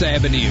Wallace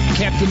Avenue.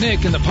 Captain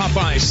Nick in the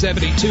Popeye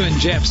 72 and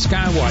Jeff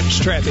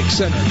Skywatch Traffic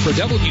Center for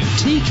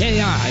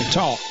WTKI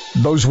Talk.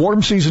 Those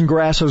warm season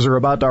grasses are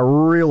about to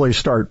really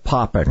start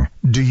popping.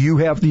 Do you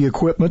have the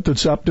equipment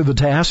that's up to the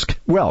task?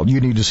 Well, you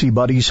need to see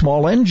Buddy's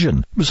Small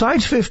Engine.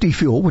 Besides 50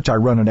 Fuel, which I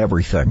run in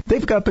everything,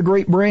 they've got the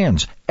great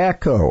brands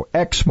Echo,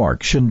 Exmark,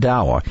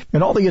 Shindawa,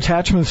 and all the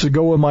attachments that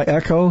go with my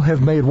Echo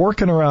have made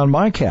working around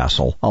my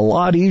castle a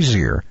lot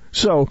easier.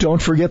 So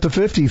don't forget the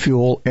 50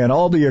 Fuel and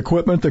all the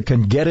equipment that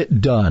can get it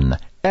done.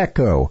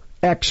 Echo,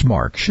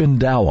 Exmark,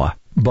 Shindawa.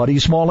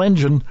 Buddy's Small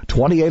Engine,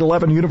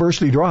 2811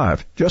 University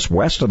Drive, just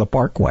west of the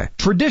Parkway.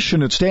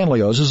 Tradition at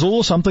Stanley's is a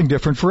little something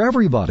different for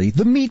everybody.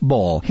 The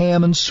meatball,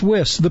 ham and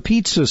Swiss, the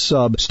pizza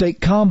sub,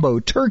 steak combo,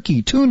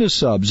 turkey, tuna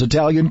subs,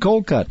 Italian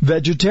cold cut,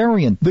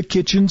 vegetarian, the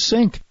kitchen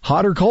sink.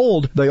 Hot or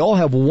cold, they all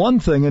have one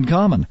thing in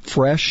common: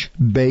 fresh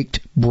baked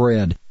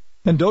bread.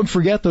 And don't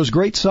forget those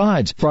great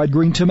sides: fried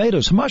green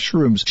tomatoes,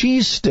 mushrooms,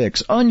 cheese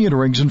sticks, onion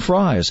rings, and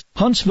fries.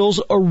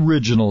 Huntsville's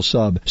original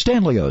sub,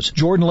 Stanley's,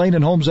 Jordan Lane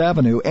and Holmes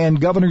Avenue,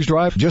 and Governor's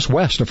Drive, just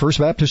west of First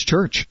Baptist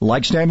Church.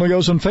 Like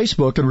Stanley's on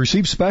Facebook and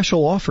receive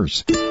special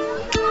offers.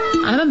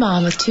 I'm a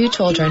mom with 2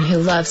 children who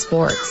love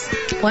sports.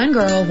 1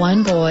 girl,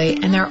 1 boy,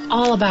 and they're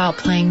all about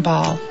playing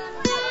ball.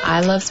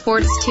 I love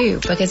sports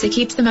too because it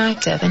keeps them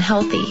active and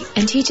healthy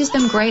and teaches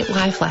them great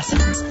life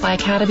lessons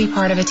like how to be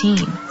part of a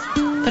team.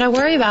 But I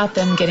worry about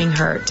them getting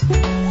hurt.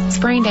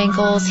 Sprained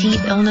ankles, heat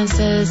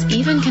illnesses,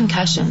 even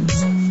concussions.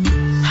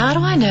 How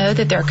do I know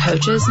that their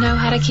coaches know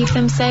how to keep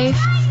them safe?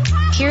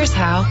 Here's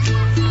how.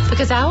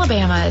 Because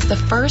Alabama is the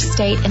first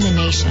state in the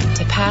nation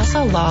to pass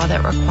a law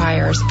that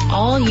requires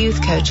all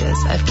youth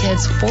coaches of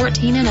kids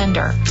 14 and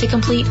under to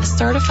complete a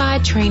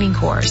certified training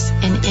course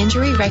in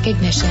injury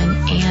recognition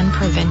and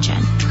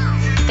prevention.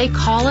 They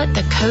call it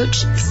the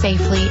Coach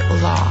Safely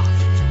Law.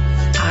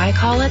 I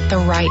call it the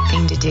right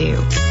thing to do.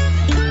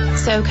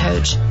 So,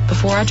 Coach,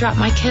 before I drop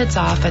my kids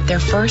off at their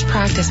first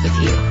practice with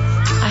you,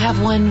 I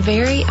have one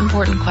very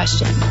important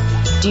question.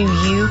 Do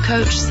you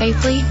coach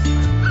safely?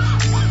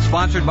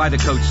 Sponsored by the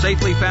Coach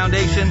Safely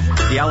Foundation,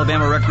 the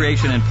Alabama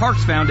Recreation and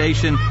Parks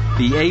Foundation,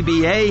 the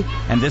ABA,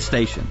 and this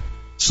station.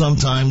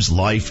 Sometimes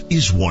life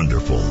is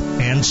wonderful,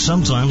 and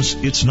sometimes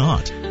it's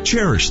not.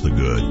 Cherish the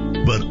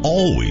good, but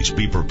always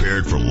be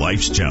prepared for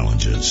life's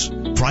challenges.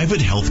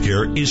 Private health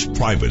care is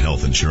private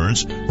health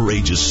insurance for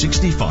ages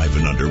 65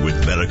 and under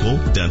with medical,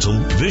 dental,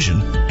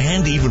 vision,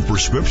 and even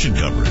prescription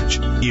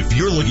coverage. If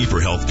you're looking for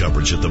health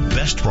coverage at the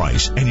best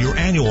price and your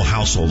annual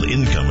household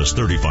income is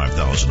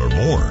 $35,000 or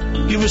more,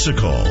 give us a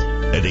call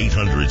at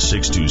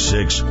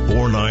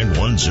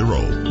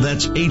 800-626-4910.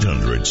 That's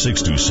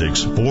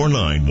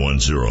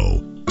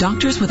 800-626-4910.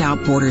 Doctors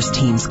Without Borders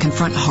teams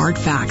confront hard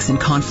facts in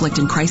conflict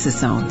and crisis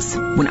zones.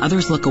 When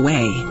others look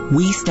away,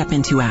 we step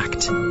in to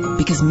act.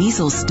 Because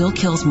measles still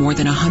kills more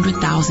than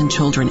 100,000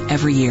 children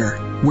every year,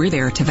 we're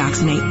there to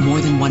vaccinate more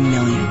than 1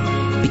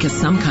 million. Because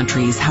some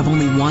countries have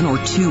only 1 or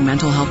 2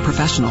 mental health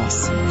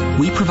professionals,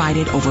 we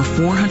provided over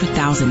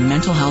 400,000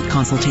 mental health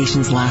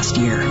consultations last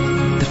year.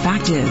 The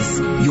fact is,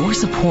 your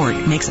support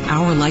makes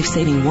our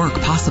life-saving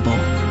work possible.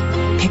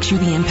 Picture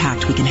the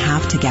impact we can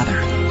have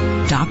together.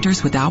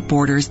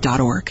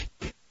 DoctorsWithoutBorders.org.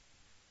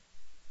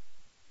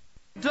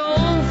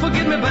 Don't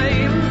forget me,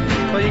 babe.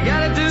 All you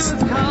gotta do is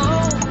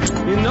call.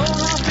 You know how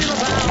I feel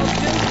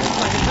about you.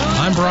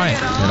 I'm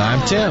Brian. And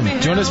I'm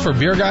Tim. Join us for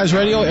Beer Guys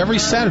Radio every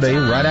Saturday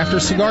right after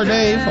Cigar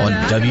Dave on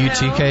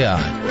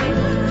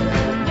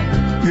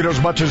WTKI. You know,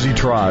 as much as he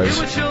tries,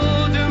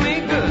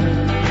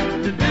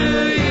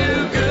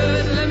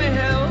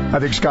 I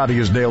think Scotty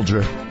has nailed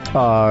you.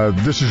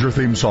 This is your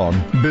theme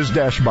song,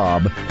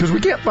 Biz-Bob, because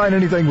we can't find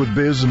anything with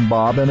Biz and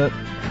Bob in it,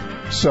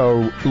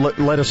 so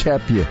let us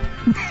help you.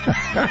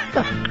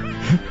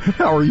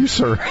 How are you,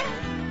 sir?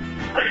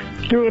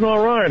 Doing all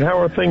right.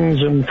 How are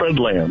things in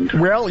Fredland?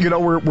 Well, you know,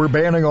 we're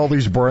banning all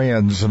these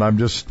brands, and I'm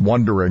just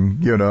wondering,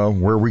 you know,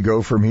 where we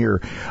go from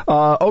here.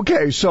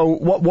 Okay, so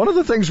one of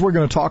the things we're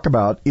going to talk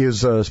about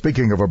is,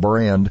 speaking of a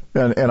brand,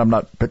 and I'm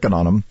not picking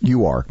on them,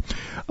 you are.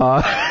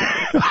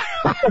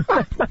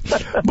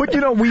 But,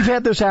 you know, we've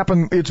had this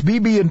happen. It's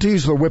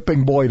BB&T's the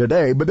whipping boy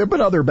today, but there have been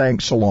other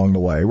banks along the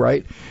way,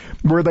 right,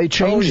 where they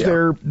changed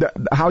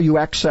how you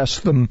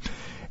access them,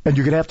 and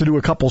you're going to have to do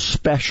a couple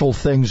special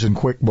things in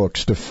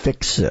QuickBooks to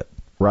fix it,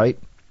 right?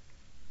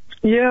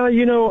 Yeah,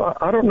 you know,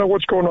 I don't know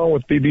what's going on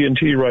with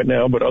BB&T right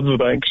now, but other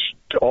banks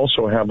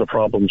also have the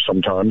problem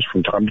sometimes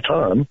from time to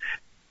time,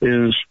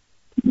 is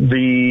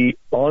the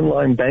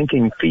online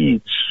banking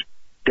feeds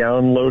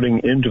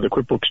downloading into the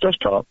QuickBooks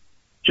desktop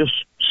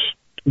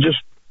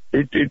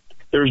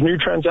there's new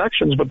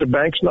transactions, but the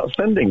bank's not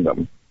sending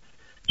them.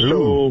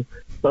 Ooh.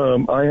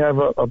 So I have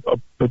a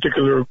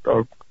particular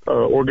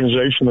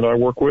organization that I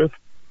work with,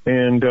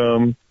 and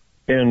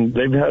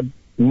they've had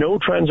no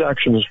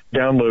transactions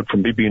download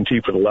from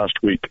BB&T for the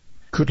last week.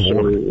 Good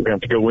Lord. So we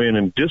have to go in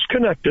and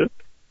disconnect it,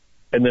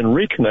 and then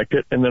reconnect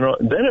it, and then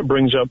it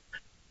brings up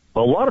a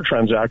lot of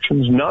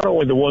transactions, not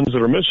only the ones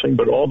that are missing,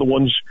 but all the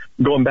ones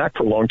going back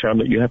for a long time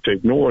that you have to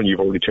ignore and you've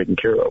already taken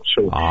care of.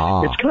 So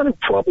it's kind of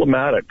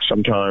problematic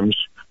sometimes,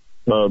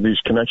 these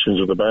connections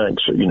with the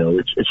banks. You know,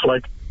 it's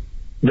like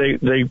they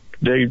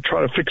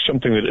try to fix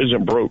something that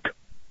isn't broke.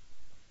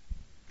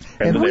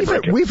 And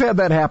we've had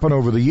that happen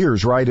over the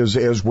years, right?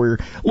 As we're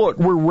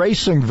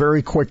racing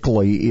very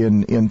quickly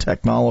in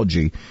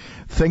technology.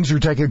 Things are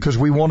taken because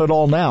we want it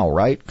all now,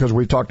 right? Because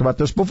we've talked about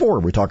this before.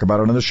 We talk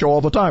about it on the show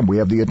all the time. We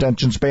have the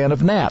attention span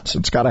of gnats.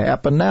 It's got to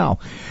happen now.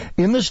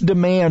 In this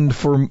demand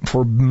for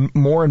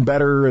more and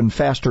better and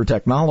faster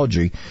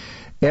technology,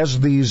 as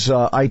these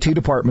IT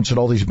departments at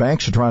all these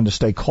banks are trying to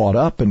stay caught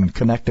up and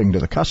connecting to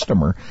the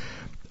customer,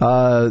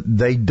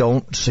 they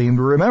don't seem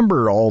to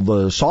remember all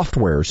the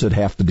softwares that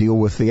have to deal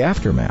with the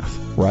aftermath,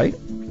 right?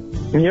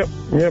 Yep.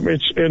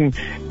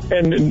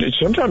 And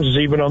sometimes it's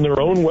even on their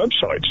own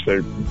websites.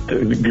 The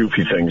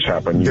goofy things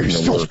happen. They're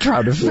still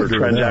trying to figure where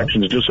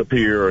transactions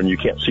disappear and you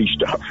can't see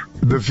stuff.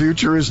 The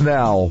future is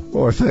now,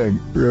 I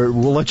think.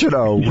 We'll let you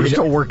know. We're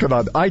still working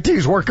on it.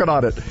 IT's working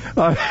on it.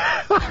 All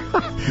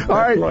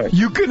right.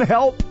 You can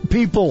help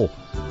people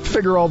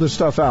figure all this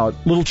stuff out.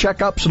 Little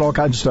checkups and all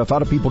kinds of stuff. How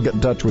do people get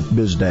in touch with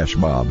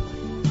Biz-Bob?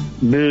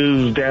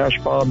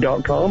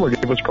 Biz-Bob.com, or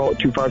give us a call at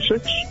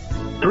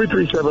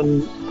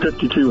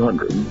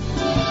 256-337-5200.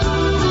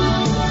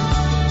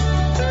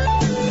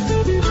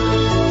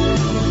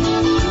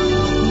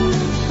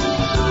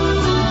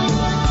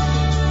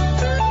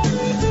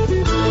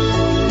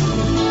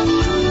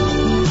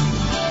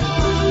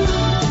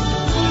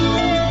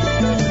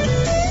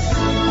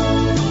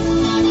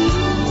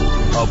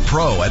 A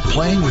pro at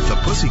playing with the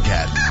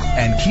pussycat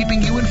and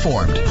keeping you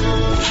informed.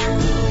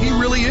 He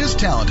really is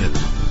talented.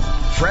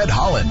 Fred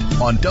Holland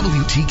on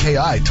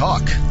WTKI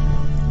Talk.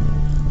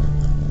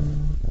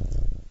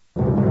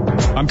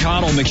 I'm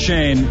Connell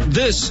McShane.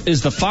 This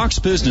is the Fox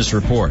Business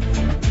Report.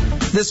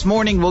 This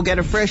morning, we'll get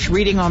a fresh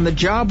reading on the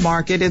job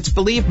market. It's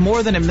believed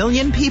more than 1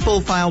 million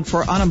people filed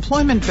for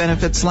unemployment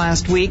benefits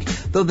last week.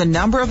 Though the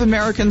number of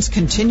Americans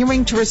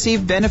continuing to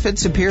receive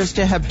benefits appears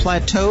to have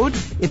plateaued,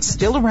 it's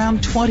still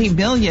around 20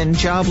 million.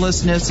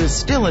 Joblessness is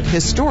still at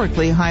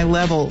historically high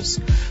levels.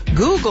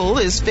 Google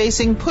is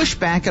facing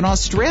pushback in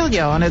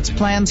Australia on its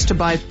plans to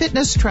buy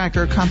fitness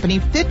tracker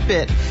company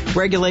Fitbit.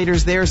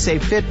 Regulators there say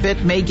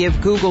Fitbit may give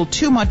Google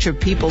too much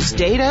of people's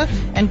data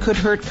and could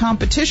hurt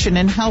competition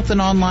in health and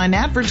online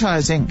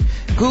advertising.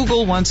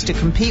 Google wants to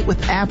compete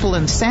with Apple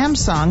and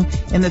Samsung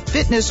in the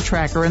fitness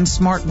tracker and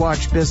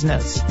smartwatch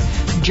business.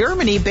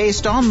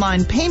 Germany-based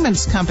online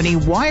payments company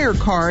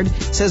Wirecard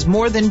says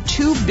more than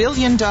 $2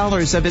 billion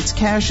of its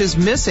cash is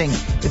missing.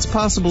 It's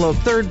possible a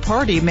third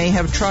party may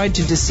have tried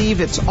to deceive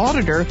its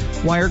auditor.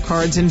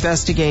 Wirecard's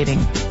investigating.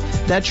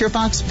 That's your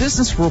Fox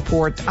Business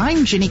Report.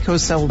 I'm Ginny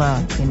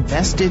Coselda,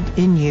 invested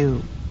in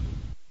you.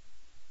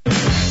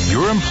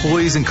 Your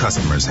employees and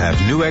customers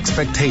have new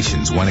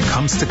expectations when it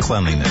comes to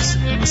cleanliness.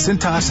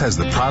 Cintas has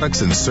the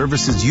products and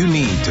services you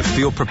need to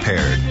feel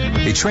prepared.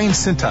 A trained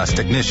Cintas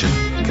technician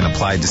can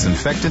apply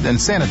disinfectant and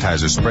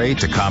sanitizer spray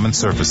to common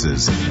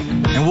surfaces.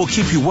 And we'll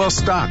keep you well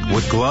stocked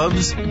with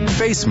gloves,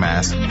 face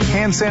masks,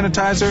 hand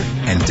sanitizer,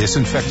 and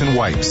disinfectant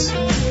wipes,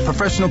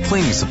 professional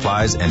cleaning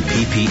supplies, and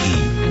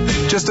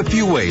PPE. Just a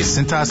few ways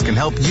Cintas can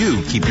help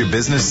you keep your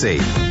business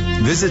safe.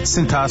 Visit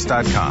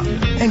Cintas.com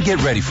and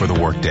get ready for the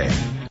workday.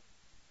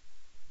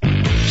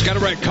 Got a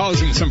wreck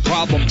causing some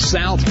problems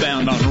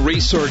southbound on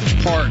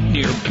Research Park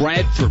near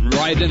Bradford,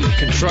 right in the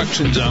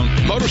construction zone.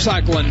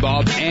 Motorcycle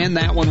involved, and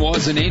that one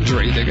was an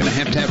injury. They're going to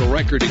have a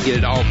record to get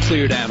it all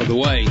cleared out of the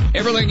way.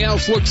 Everything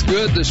else looks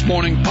good this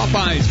morning.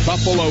 Popeye's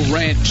Buffalo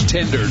Ranch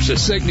Tenders, a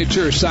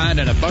signature side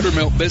and a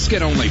buttermilk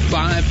biscuit, only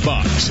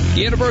 $5.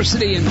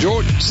 University in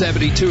Jordan,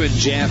 72 in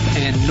Jeff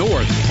and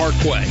North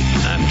Parkway.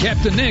 I'm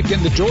Captain Nick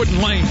in the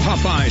Jordan Lane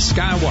Popeye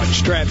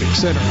Skywatch Traffic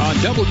Center on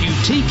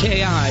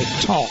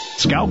WTKI Talk.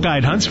 Scout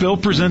Guide Huntsville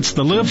presents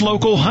the Live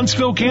Local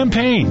Huntsville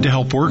campaign to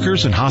help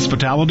workers in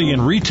hospitality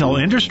and retail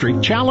industry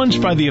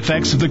challenged by the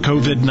effects of the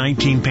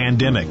COVID-19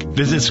 pandemic.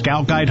 Visit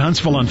Scout Guide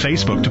Huntsville on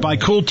Facebook to buy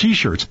cool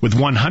t-shirts with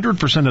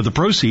 100% of the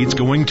proceeds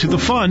going to the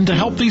fund to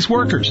help these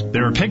workers.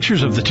 There are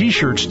pictures of the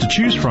t-shirts to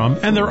choose from,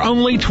 and they're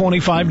only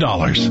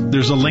 $25.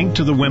 There's a link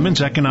to the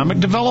Women's Economic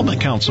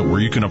Development Council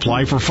where you can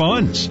apply for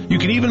funds. You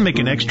can even make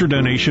an extra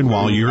donation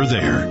while you're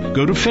there.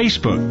 Go to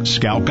Facebook,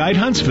 Scout Guide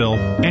Huntsville,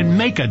 and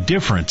make a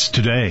difference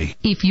today.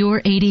 If you're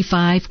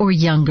 85 or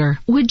younger,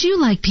 would you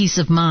like peace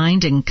of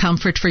mind and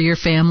comfort for your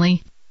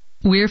family?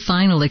 We're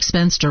Final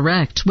Expense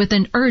Direct with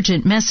an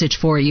urgent message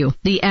for you.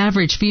 The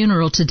average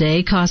funeral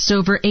today costs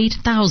over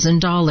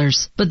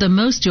 $8,000, but the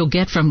most you'll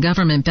get from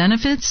government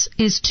benefits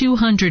is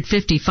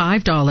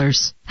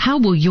 $255. How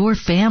will your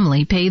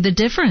family pay the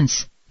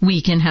difference? We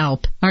can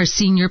help. Our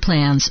senior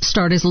plans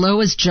start as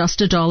low as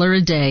just $1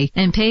 a day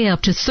and pay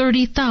up to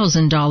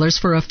 $30,000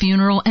 for a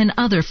funeral and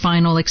other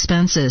final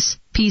expenses.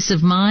 Peace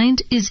of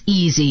mind is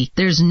easy.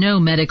 There's no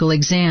medical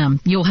exam.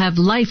 You'll have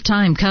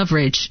lifetime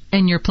coverage,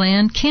 and your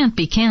plan can't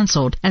be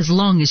canceled as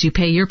long as you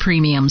pay your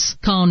premiums.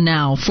 Call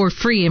now for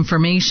free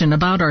information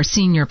about our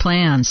senior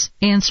plans.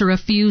 Answer a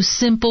few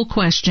simple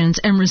questions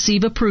and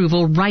receive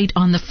approval right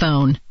on the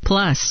phone.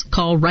 Plus,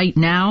 call right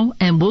now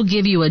and we'll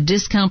give you a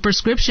discount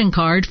prescription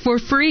card for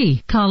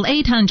free. Call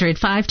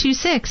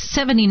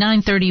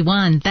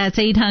 800-526-7931. That's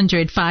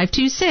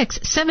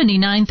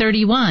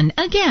 800-526-7931.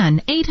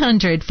 Again,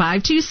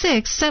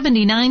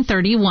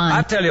 800-526-7931.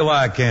 I tell you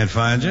why I can't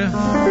find you.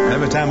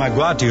 Every time I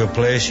go out to your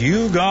place,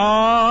 you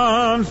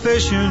gone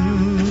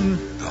fishing.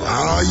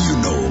 How you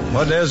know?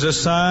 Well, there's a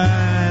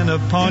sign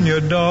upon your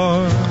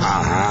door.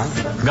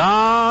 Uh-huh.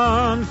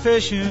 Gone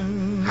fishing.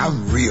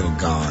 I'm real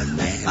gone,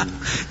 man.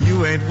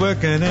 You ain't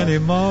working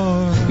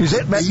anymore. Is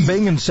it Matt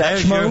Bing and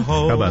Satchmo?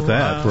 How about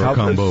that for a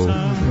combo?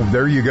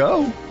 There you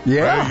go.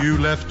 Yeah. Where you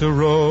left a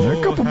roll. There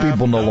are a couple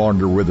people no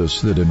longer with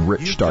us that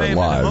enriched our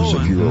lives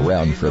if you were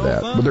around for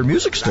that. But their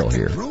music's still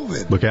here.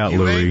 Look out,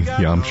 Louie.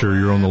 Yeah, I'm sure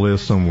you're on the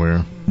list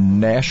somewhere.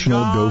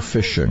 National Go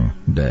Fishing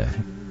Day.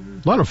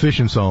 A lot of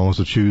fishing songs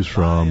to choose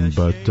from,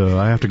 but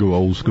I have to go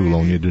old school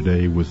on you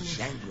today with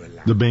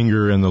the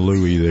Binger and the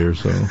Louie there.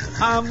 So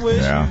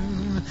yeah.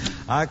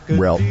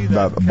 Well,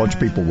 a bunch of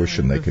people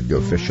wishing they could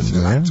go fishing.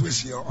 I haven't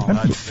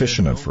been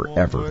fishing in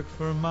forever.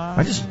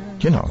 I just,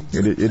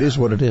 it is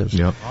what it is.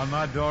 Yep.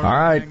 All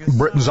right.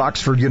 Britain's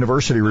Oxford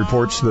University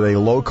reports that a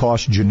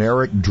low-cost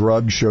generic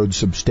drug showed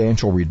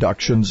substantial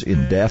reductions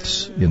in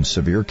deaths in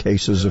severe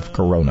cases of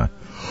corona.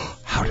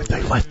 How did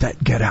they let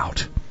that get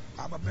out?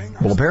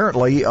 Well,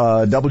 apparently,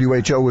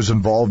 WHO was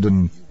involved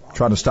in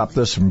trying to stop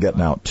this from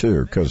getting out,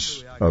 too,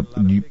 because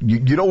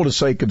you don't want to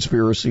say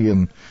conspiracy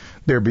and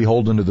they're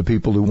beholden to the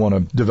people who want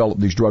to develop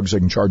these drugs they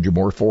can charge you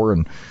more for,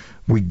 and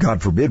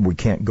God forbid we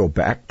can't go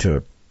back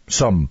to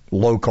some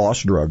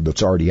low-cost drug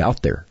that's already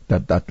out there.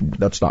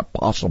 That's not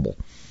possible.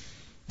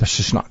 That's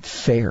just not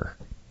fair.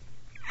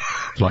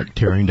 It's like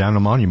tearing down a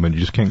monument.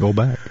 You just can't go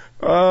back.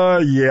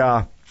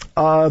 Yeah.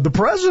 The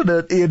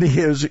president in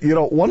his,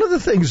 one of the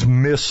things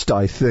missed,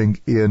 I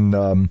think,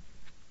 in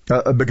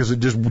because it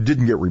just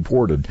didn't get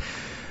reported,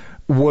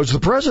 was the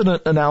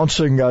president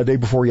announcing day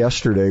before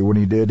yesterday when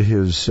he did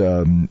his,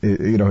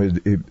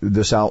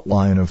 this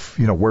outline of,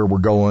 where we're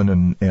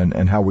going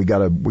and how we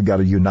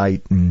gotta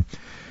unite and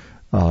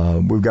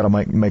we've got to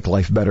make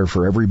life better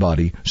for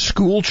everybody.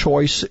 School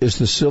choice is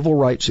the civil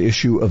rights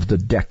issue of the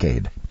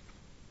decade.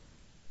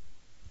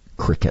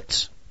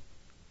 Crickets.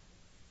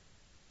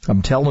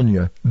 I'm telling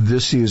you,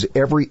 this is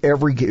every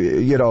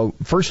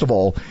first of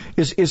all,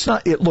 it's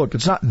not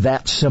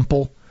that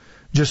simple.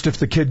 Just if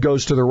the kid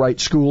goes to the right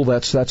school,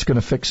 that's going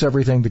to fix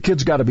everything. The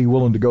kid's got to be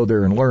willing to go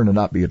there and learn and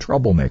not be a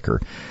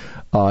troublemaker.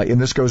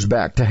 And this goes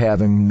back to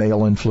having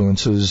male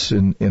influences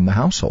in the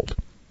household.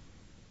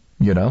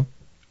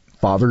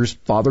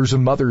 Fathers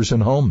and mothers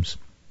in homes.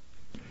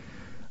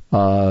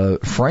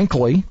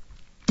 Frankly,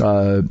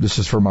 this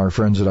is from our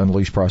friends at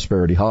Unleash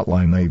Prosperity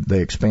Hotline. They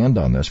expand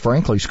on this.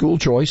 Frankly, school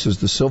choice is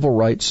the civil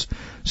rights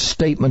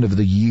statement of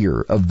the year,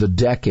 of the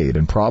decade,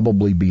 and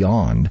probably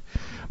beyond,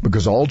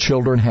 because all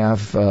children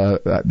have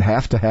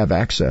to have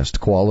access to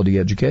quality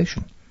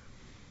education.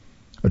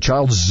 A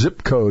child's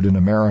zip code in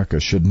America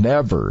should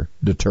never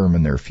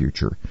determine their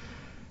future,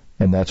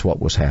 and that's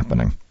what was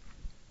happening.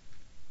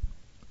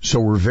 So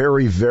we're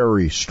very,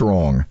 very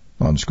strong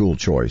on school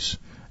choice,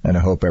 and I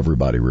hope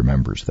everybody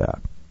remembers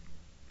that.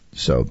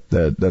 So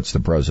that's the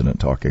president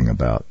talking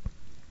about.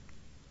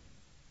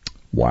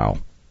 Wow.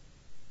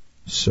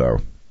 So,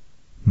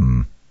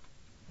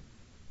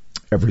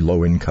 every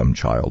low-income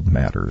child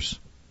matters.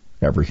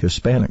 Every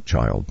Hispanic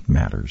child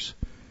matters.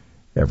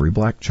 Every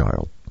black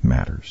child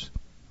matters.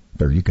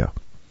 There you go.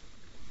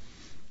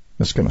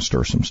 That's going to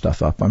stir some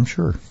stuff up, I'm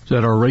sure. Is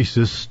that our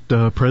racist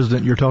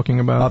president you're talking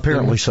about?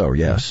 Apparently so,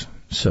 yes.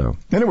 So,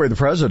 anyway, the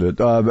president,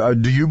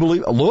 do you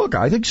believe, look,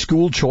 I think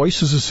school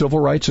choice is a civil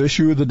rights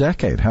issue of the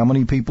decade. How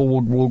many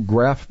people will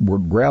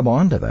grab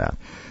onto that?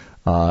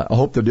 I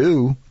hope they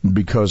do,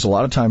 because a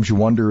lot of times you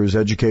wonder, is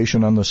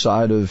education on the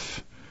side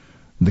of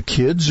the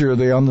kids, or are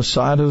they on the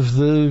side of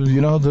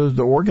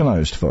the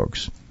organized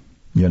folks?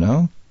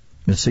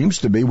 It seems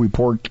to be we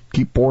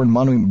keep pouring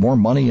more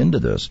money into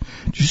this.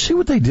 Did you see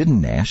what they did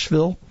in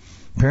Nashville?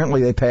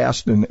 Apparently they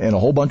passed, and a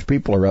whole bunch of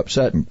people are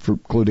upset,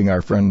 including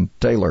our friend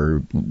Taylor,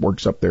 who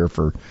works up there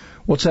for,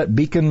 what's that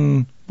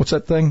thing?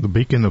 The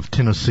Beacon of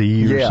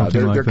Tennessee or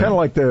something like that. They're kind of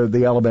like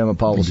the Alabama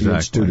Policy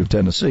Institute of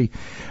Tennessee.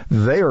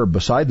 They are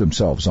beside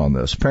themselves on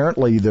this.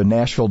 Apparently the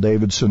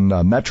Nashville-Davidson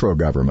metro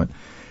government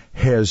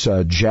has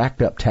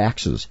jacked up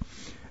taxes.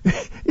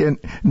 And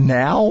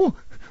now,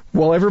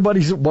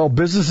 while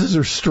businesses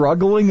are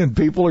struggling and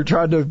people are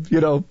trying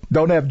to,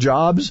 don't have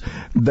jobs,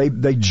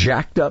 they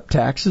jacked up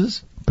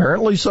taxes.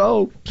 Apparently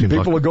so.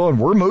 People are going,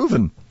 we're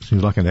moving.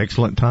 Seems like an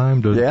excellent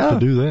time to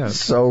do that.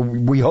 So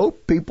we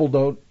hope people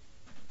don't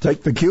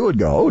take the cue and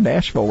go,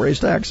 Nashville, raise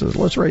taxes.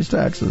 Let's raise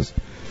taxes.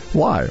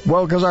 Why?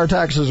 Well, because our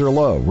taxes are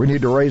low. We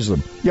need to raise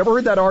them. You ever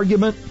heard that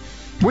argument?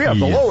 We have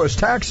the lowest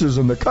taxes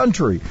in the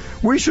country.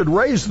 We should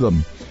raise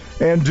them.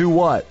 And do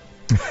what?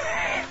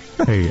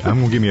 Hey, I'm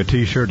going to give me a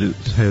T-shirt that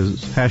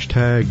says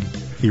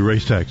hashtag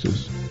erase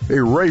taxes.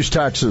 Erase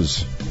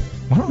taxes.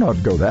 I don't know how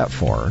to go that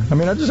far. I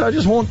mean, I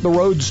just want the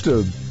roads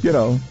to,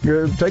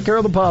 take care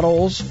of the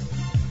potholes.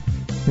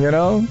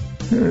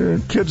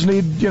 Kids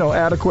need,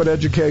 adequate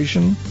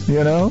education,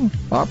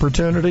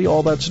 opportunity,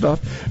 all that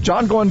stuff.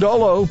 John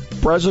Guandolo,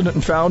 president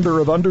and founder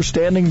of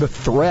Understanding the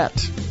Threat.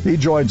 He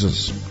joins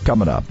us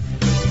coming up.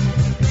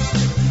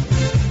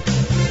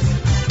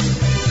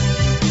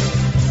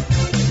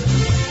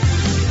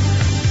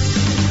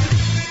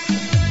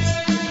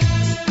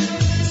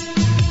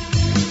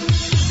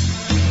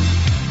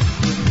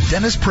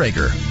 Dennis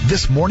Prager,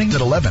 this morning at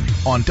 11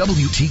 on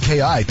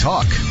WTKI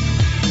Talk.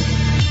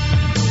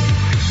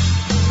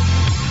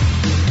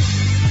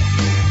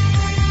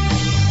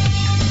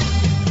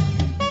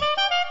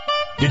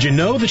 Did you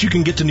know that you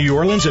can get to New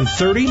Orleans in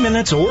 30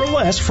 minutes or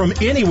less from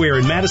anywhere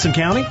in Madison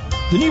County?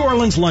 The New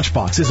Orleans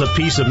Lunchbox is a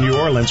piece of New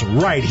Orleans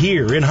right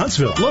here in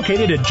Huntsville,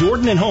 located at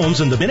Jordan & Holmes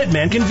in the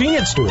Minuteman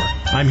Convenience Store.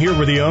 I'm here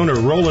with the owner,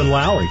 Roland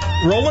Lowry.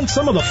 Roland,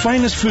 some of the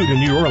finest food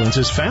in New Orleans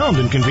is found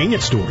in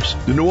convenience stores.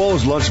 The New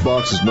Orleans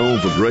Lunchbox is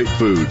known for great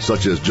food,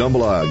 such as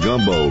jambalaya,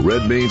 gumbo,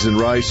 red beans and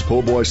rice,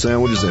 po' boy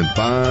sandwiches, and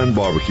fine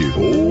barbecue.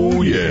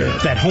 Oh, yeah.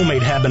 That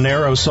homemade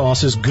habanero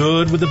sauce is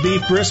good with the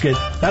beef brisket.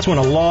 That's when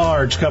a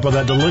large cup of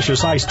that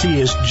delicious iced tea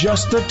is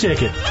just the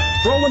ticket.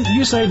 Roland,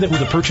 you say that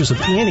with the purchase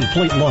of any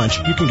plate lunch,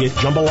 you can get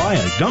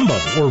jambalaya, gumbo,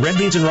 or red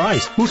beans and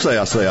rice. Who say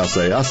I say,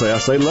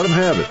 let them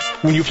have it.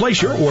 When you place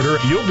your order,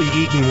 you'll be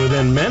eating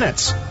within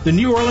minutes. The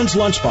New Orleans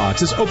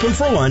Lunchbox is open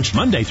for lunch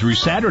Monday through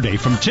Saturday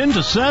from 10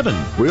 to 7.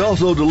 We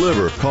also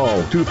deliver.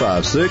 Call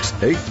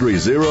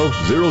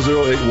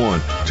 256-830-0081.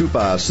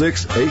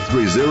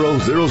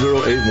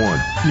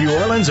 256-830-0081. New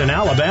Orleans and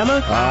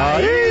Alabama?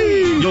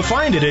 Aye. You'll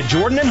find it at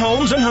Jordan &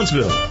 Holmes in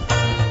Huntsville.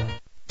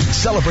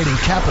 Celebrating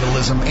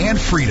capitalism and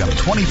freedom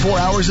 24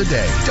 hours a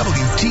day.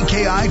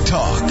 WTKI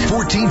Talk,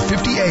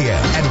 1450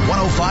 AM and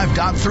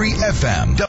 105.3 FM.